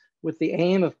SS with the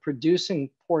aim of producing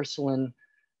porcelain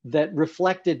that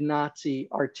reflected Nazi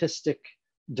artistic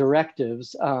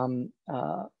directives.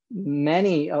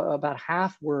 Many, about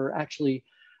half, were actually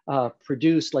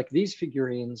produced like these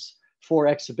figurines for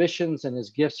exhibitions and as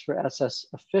gifts for SS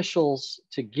officials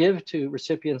to give to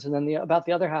recipients. And then about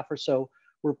the other half or so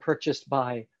were purchased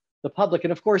by the public.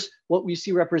 And of course, what we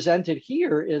see represented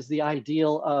here is the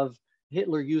ideal of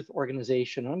Hitler Youth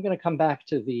Organization. I'm going to come back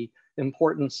to the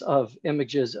importance of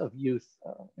images of youth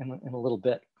in a little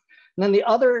bit. And then the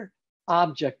other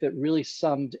object that really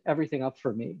summed everything up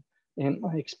for me in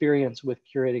my experience with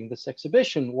curating this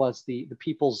exhibition was the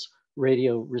People's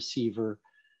Radio Receiver.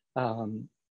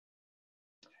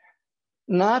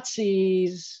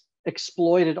 Nazis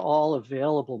exploited all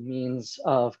available means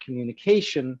of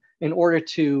communication in order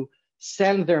to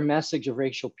send their message of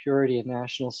racial purity and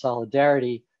national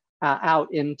solidarity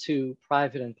out into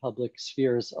private and public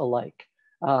spheres alike.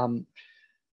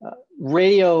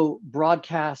 Radio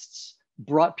broadcasts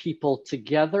brought people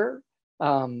together,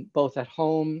 both at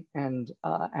home and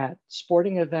at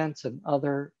sporting events and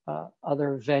other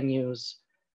venues.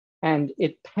 And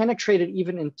it penetrated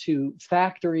even into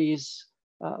factories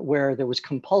where there was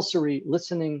compulsory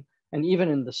listening, and even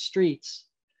in the streets.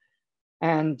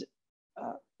 And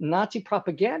Nazi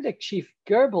propaganda chief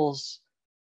Goebbels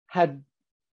had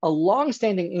a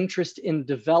longstanding interest in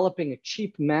developing a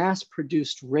cheap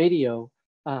mass-produced radio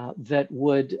that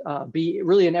would be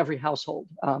really in every household,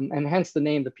 and hence the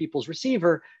name, the People's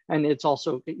Receiver. And it's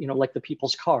also, like the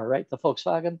people's car, right? The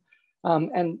Volkswagen.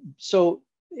 And so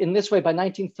in this way, by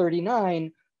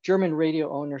 1939, German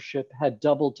radio ownership had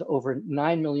doubled to over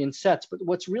 9 million sets. But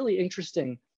what's really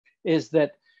interesting is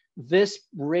that this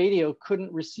radio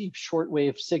couldn't receive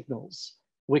shortwave signals,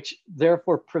 which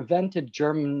therefore prevented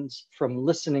Germans from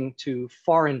listening to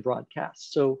foreign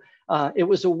broadcasts. So it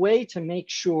was a way to make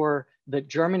sure that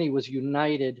Germany was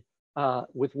united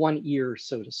with one ear,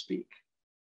 so to speak.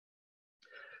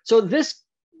 So this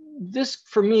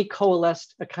for me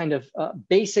coalesced a kind of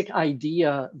basic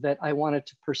idea that I wanted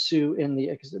to pursue in the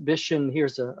exhibition.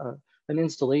 Here's an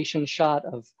installation shot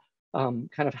of kind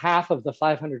of half of the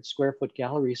 500 square foot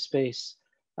gallery space.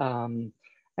 And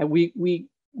we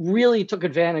really took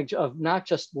advantage of not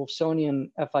just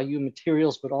Wolfsonian FIU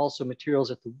materials, but also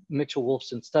materials at the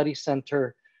Mitchell-Wolfson Study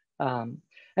Center.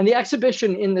 And the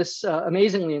exhibition in this,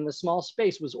 amazingly, in this small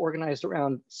space was organized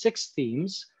around 6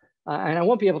 themes. And I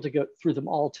won't be able to go through them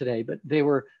all today, but they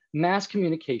were mass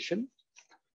communication,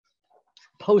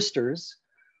 posters,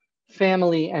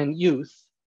 family and youth,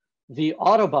 the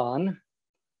Autobahn,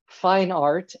 fine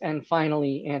art, and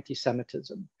finally,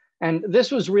 anti-Semitism. And this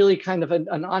was really kind of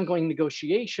an ongoing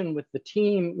negotiation with the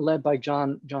team led by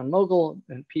John Mogul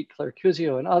and Pete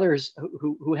Claricuzio and others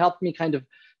who helped me kind of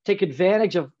take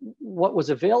advantage of what was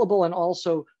available and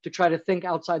also to try to think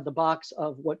outside the box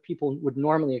of what people would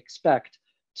normally expect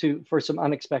for some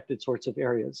unexpected sorts of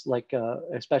areas, like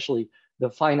especially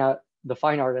the fine art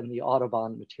and the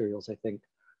Autobahn materials, I think,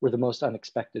 were the most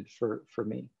unexpected for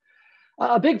me.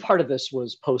 A big part of this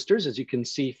was posters, as you can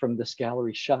see from this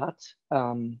gallery shot.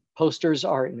 Posters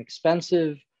are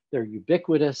inexpensive, they're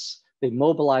ubiquitous, they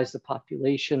mobilize the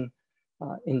population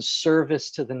in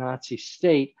service to the Nazi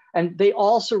state. And they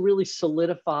also really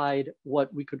solidified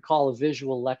what we could call a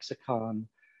visual lexicon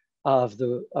of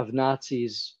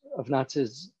Nazism's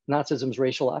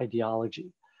racial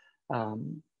ideology.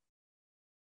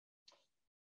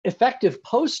 Effective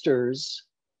posters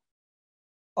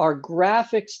are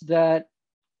graphics that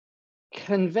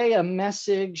convey a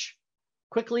message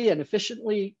quickly and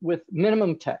efficiently with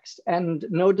minimum text. And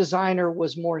no designer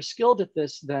was more skilled at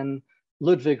this than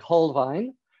Ludwig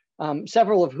Holbein,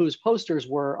 several of whose posters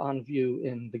were on view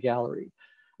in the gallery.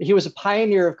 He was a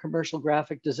pioneer of commercial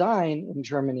graphic design in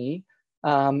Germany.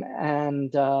 But in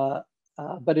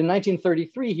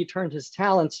 1933, he turned his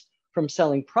talents from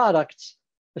selling products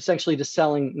essentially to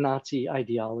selling Nazi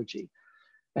ideology.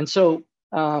 And so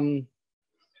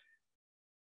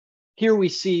here we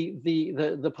see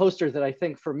the poster that I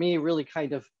think for me really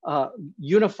kind of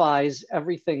unifies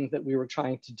everything that we were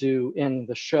trying to do in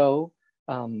the show.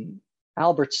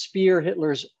 Albert Speer,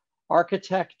 Hitler's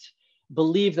architect,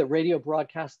 believed that radio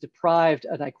broadcasts deprived,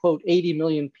 and I quote, 80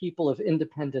 million people of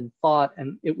independent thought,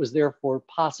 and it was therefore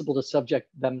possible to subject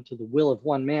them to the will of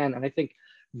one man. And I think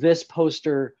this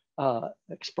poster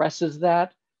expresses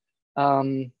that.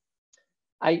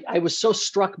 I was so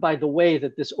struck by the way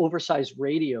that this oversized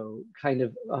radio kind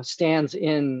of stands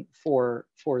in for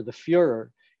the Führer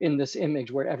in this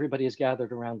image where everybody is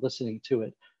gathered around listening to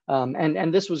it.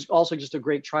 And this was also just a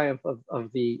great triumph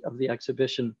of the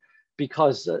exhibition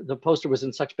because the poster was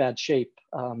in such bad shape.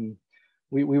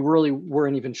 We really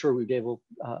weren't even sure we'd be able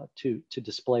to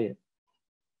display it.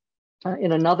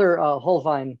 In another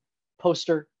Holbein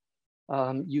poster,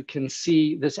 you can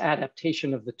see this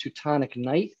adaptation of the Teutonic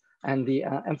Knight and the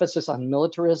emphasis on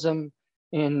militarism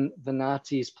in the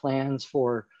Nazis' plans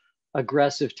for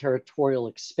aggressive territorial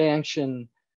expansion,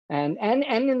 and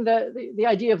in the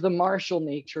idea of the martial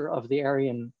nature of the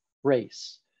Aryan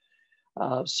race.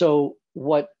 So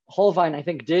what Holbein, I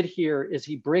think, did here is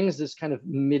he brings this kind of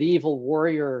medieval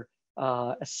warrior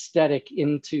aesthetic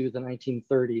into the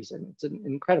 1930s, and it's an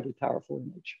incredibly powerful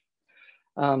image.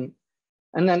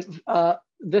 And then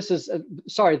this is,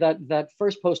 sorry, that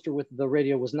first poster with the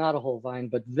radio was not a Holbein,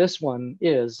 but this one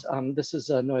is. This is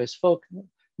a Neues Volk,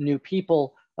 New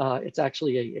People. It's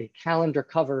actually a calendar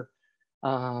cover.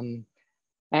 And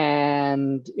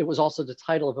it was also the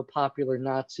title of a popular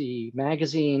Nazi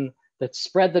magazine that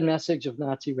spread the message of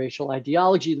Nazi racial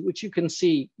ideology, which you can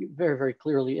see very, very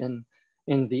clearly in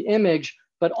the image.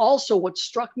 But also what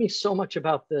struck me so much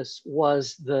about this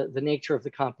was the nature of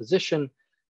the composition.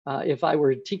 If I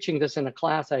were teaching this in a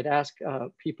class, I'd ask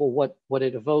people what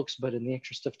it evokes, but in the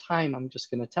interest of time, I'm just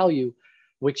going to tell you,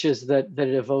 which is that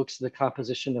it evokes the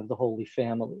composition of the Holy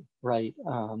Family, right?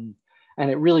 And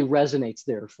it really resonates,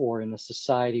 therefore, in a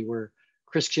society where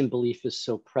Christian belief is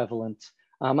so prevalent.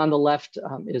 On the left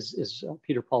is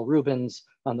Peter Paul Rubens,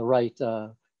 on the right,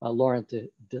 Laurent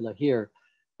de la Hire.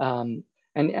 And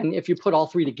if you put all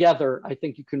three together, I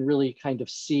think you can really kind of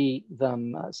see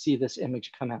them, see this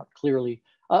image come out clearly.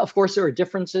 Of course, there are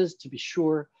differences, to be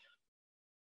sure.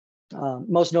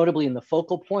 Most notably in the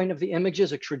focal point of the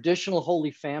images, a traditional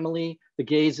Holy Family, the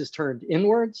gaze is turned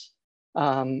inwards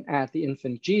at the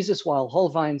infant Jesus, while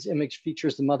Holbein's image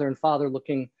features the mother and father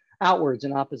looking outwards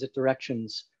in opposite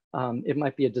directions. It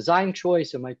might be a design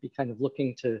choice, it might be kind of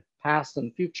looking to past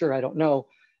and future, I don't know.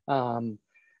 And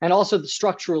also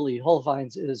structurally,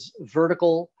 Holbein's is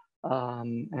vertical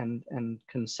and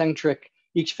concentric,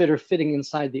 each fitting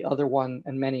inside the other one,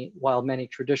 and while many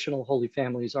traditional Holy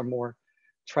Families are more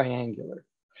triangular.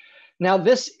 Now,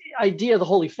 this idea of the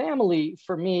Holy Family,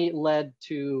 for me, led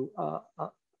to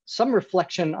some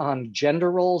reflection on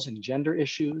gender roles and gender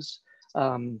issues.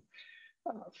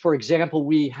 For example,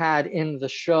 we had in the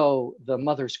show the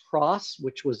Mother's Cross,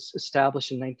 which was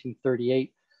established in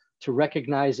 1938 to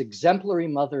recognize exemplary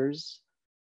mothers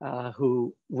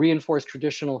who reinforce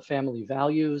traditional family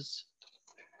values.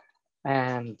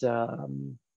 And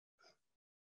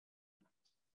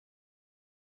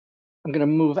I'm going to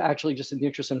move, actually, just in the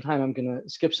interest of time, I'm going to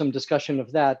skip some discussion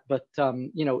of that. But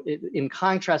you know, in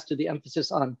contrast to the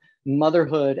emphasis on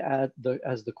motherhood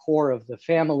as the core of the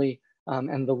family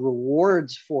and the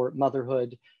rewards for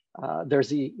motherhood, there's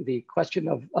the question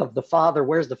of the father.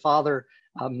 Where's the father?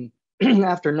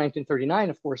 After 1939,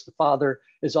 of course, the father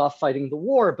is off fighting the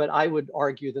war, but I would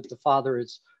argue that the father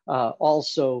is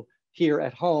also here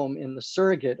at home in the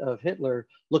surrogate of Hitler,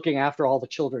 looking after all the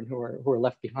children who are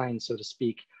left behind, so to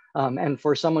speak. And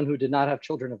for someone who did not have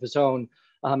children of his own,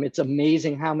 it's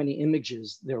amazing how many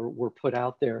images there were put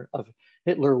out there of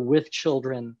Hitler with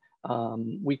children.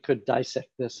 We could dissect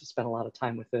this, spend a lot of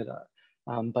time with it,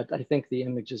 but I think the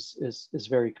image is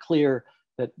very clear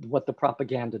that what the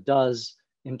propaganda does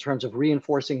in terms of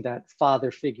reinforcing that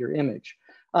father figure image.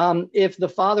 If the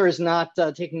father is not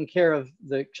taking care of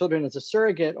the children as a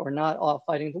surrogate or not off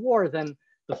fighting the war, then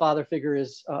the father figure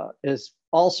is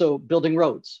also building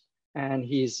roads. And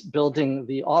he's building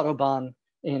the Autobahn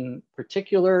in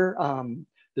particular,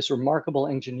 this remarkable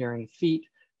engineering feat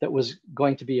that was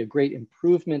going to be a great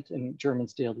improvement in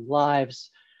Germans' daily lives.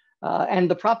 And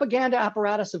the propaganda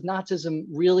apparatus of Nazism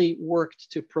really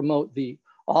worked to promote the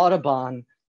Autobahn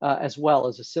as well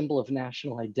as a symbol of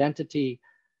national identity,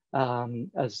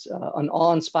 as an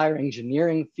awe-inspiring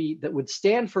engineering feat that would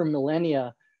stand for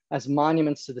millennia as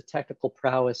monuments to the technical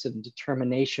prowess and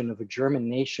determination of a German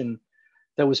nation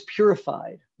that was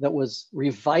purified, that was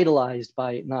revitalized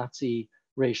by Nazi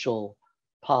racial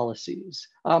policies.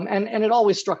 And it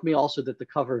always struck me also that the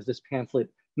cover of this pamphlet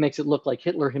makes it look like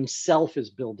Hitler himself is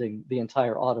building the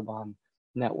entire Autobahn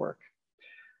network.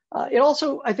 It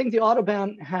also, I think the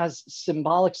Autobahn has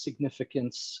symbolic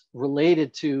significance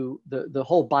related to the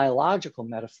whole biological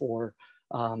metaphor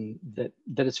that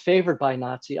is favored by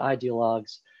Nazi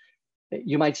ideologues.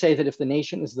 You might say that if the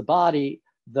nation is the body,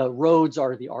 the roads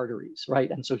are the arteries,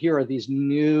 right? And so here are these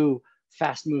new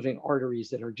fast-moving arteries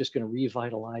that are just going to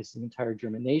revitalize the entire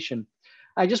German nation.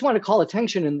 I just want to call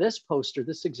attention in this poster,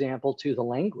 this example, to the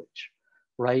language,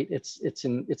 right? It's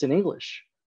in English.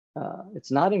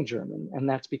 It's not in German, and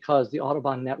that's because the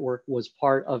Autobahn network was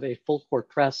part of a full court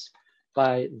press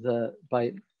by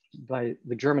the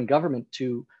German government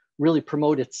to really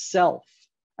promote itself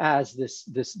as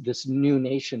this new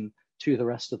nation to the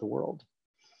rest of the world.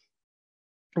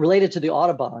 Related to the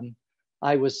Autobahn,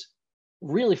 I was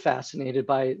really fascinated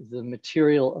by the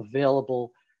material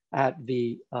available at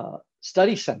the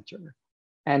study center.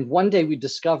 And one day we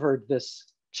discovered this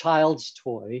child's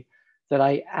toy that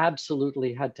I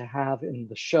absolutely had to have in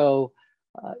the show.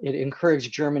 It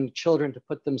encouraged German children to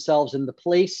put themselves in the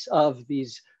place of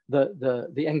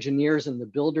the engineers and the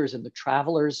builders and the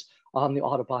travelers on the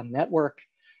Autobahn network.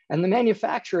 And the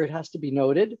manufacturer, it has to be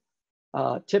noted,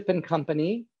 Tip &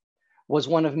 Company, was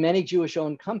one of many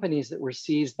Jewish-owned companies that were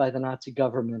seized by the Nazi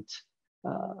government,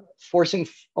 forcing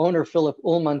owner Philip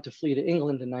Ullmann to flee to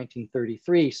England in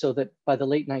 1933, so that by the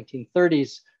late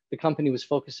 1930s, the company was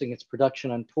focusing its production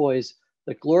on toys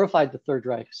that glorified the Third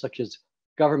Reich, such as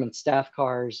government staff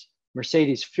cars,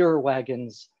 Mercedes Führer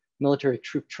wagons, military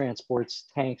troop transports,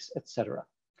 tanks, etc.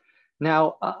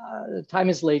 Now, time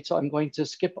is late, so I'm going to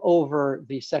skip over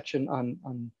the section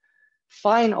on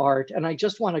fine art, and I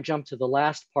just want to jump to the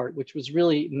last part, which was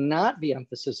really not the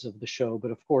emphasis of the show,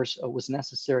 but of course was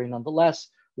necessary nonetheless,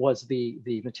 was the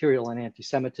material on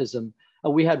anti-Semitism.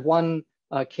 We had one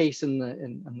case on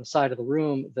the side of the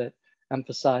room that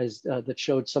emphasized, that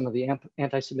showed some of the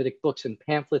anti-Semitic books and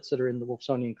pamphlets that are in the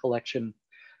Wolfsonian collection.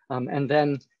 And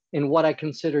then in what I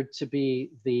considered to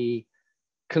be the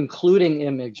concluding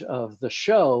image of the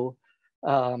show,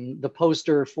 the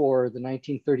poster for the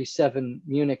 1937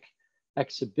 Munich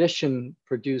exhibition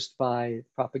produced by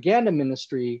propaganda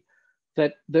ministry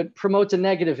that promotes a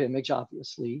negative image,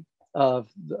 obviously, of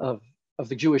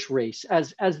the Jewish race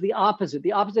as the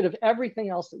opposite of everything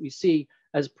else that we see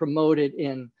as promoted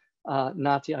in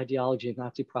Nazi ideology and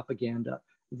Nazi propaganda.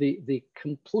 The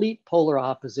complete polar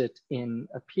opposite in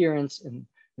appearance,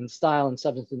 in style and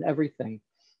substance and everything.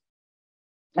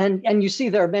 And you see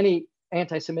there are many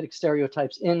anti-Semitic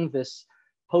stereotypes in this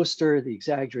poster, the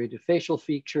exaggerated facial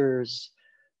features,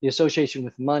 the association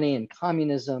with money and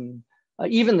communism,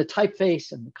 even the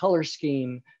typeface and the color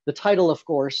scheme, the title, of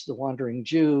course, The Wandering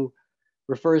Jew,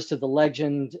 refers to the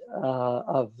legend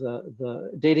of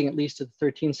the dating at least to the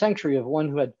 13th century of one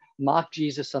who had mocked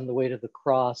Jesus on the way to the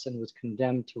cross and was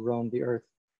condemned to roam the earth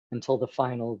until the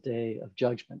final day of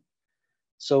judgment.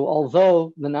 So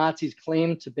although the Nazis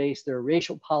claimed to base their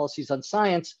racial policies on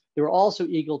science, they were also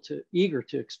eager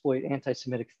to exploit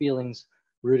anti-Semitic feelings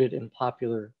rooted in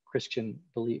popular Christian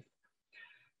belief.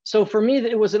 So for me,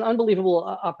 it was an unbelievable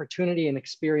opportunity and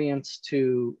experience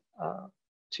to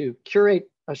curate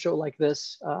a show like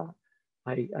this.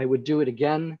 I would do it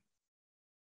again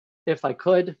if I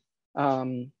could.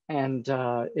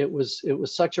 It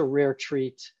was such a rare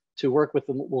treat to work with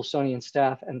the Wolfsonian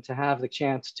staff and to have the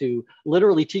chance to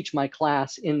literally teach my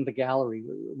class in the gallery.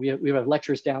 We have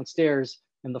lectures downstairs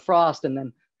in the frost and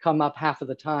then come up half of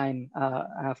the time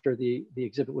after the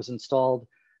exhibit was installed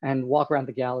and walk around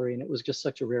the gallery. And it was just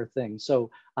such a rare thing.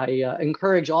 So I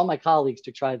encourage all my colleagues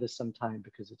to try this sometime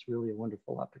because it's really a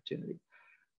wonderful opportunity.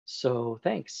 So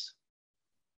thanks.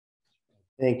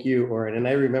 Thank you, Oren. And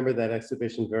I remember that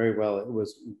exhibition very well. It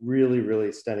was really,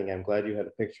 really stunning. I'm glad you had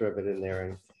a picture of it in there.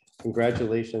 And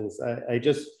congratulations. I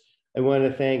want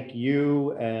to thank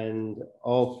you and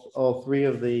all three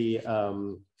of the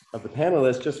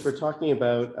panelists just for talking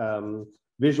about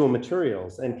visual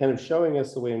materials and kind of showing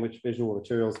us the way in which visual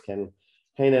materials can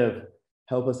kind of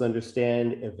help us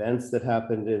understand events that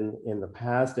happened in the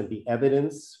past and be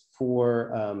evidence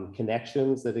for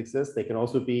connections that exist. They can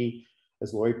also be,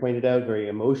 as Lori pointed out, very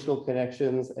emotional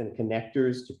connections and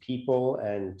connectors to people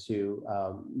and to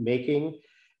making.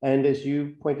 And as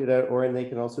you pointed out, Oren, they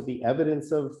can also be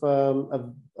evidence of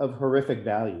horrific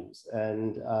values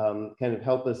and kind of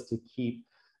help us to keep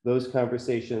those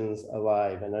conversations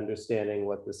alive and understanding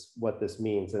what this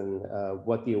means and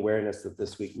what the awareness of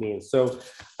this week means. So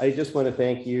I just want to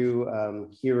thank you,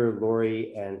 Kyra,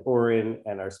 Lori, and Oren,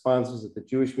 and our sponsors at the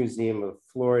Jewish Museum of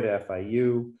Florida,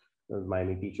 FIU, the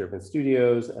Miami Beach Urban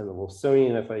Studios, and the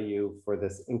Wolfsonian FIU for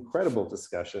this incredible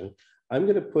discussion. I'm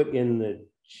going to put in the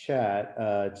chat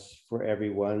for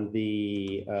everyone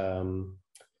the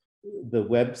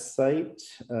website.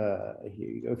 Here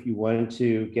you go, if you wanted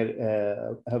to get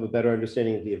have a better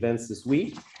understanding of the events this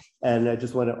week. And I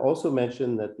just want to also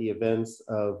mention that the events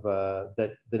of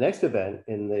that the next event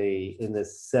in the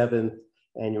 7th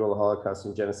annual Holocaust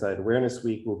and Genocide Awareness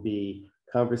Week will be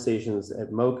Conversations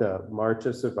at MOCA, March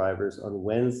of Survivors, on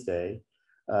Wednesday,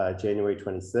 January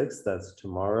 26th. That's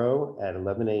tomorrow at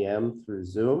 11 a.m. through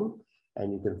Zoom.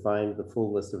 And you can find the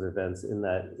full list of events in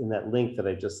that link that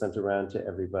I just sent around to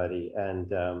everybody.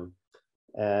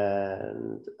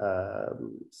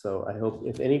 So I hope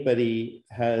if anybody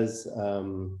has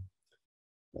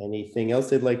anything else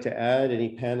they'd like to add,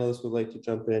 any panelists would like to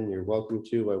jump in, you're welcome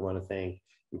to. I want to thank,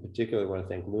 in particular, I want to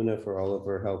thank Luna for all of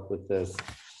her help with this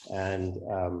and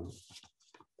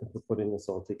for putting this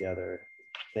all together.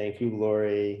 Thank you,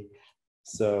 Lori.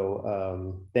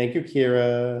 So thank you,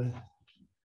 Kyra.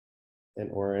 And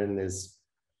Oren is,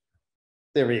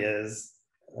 there he is.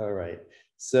 All right.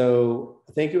 So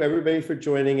thank you everybody for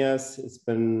joining us. It's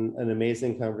been an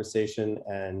amazing conversation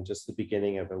and just the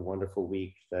beginning of a wonderful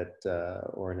week that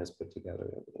Oren has put together.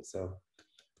 So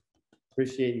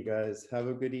appreciate you guys. Have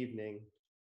a good evening.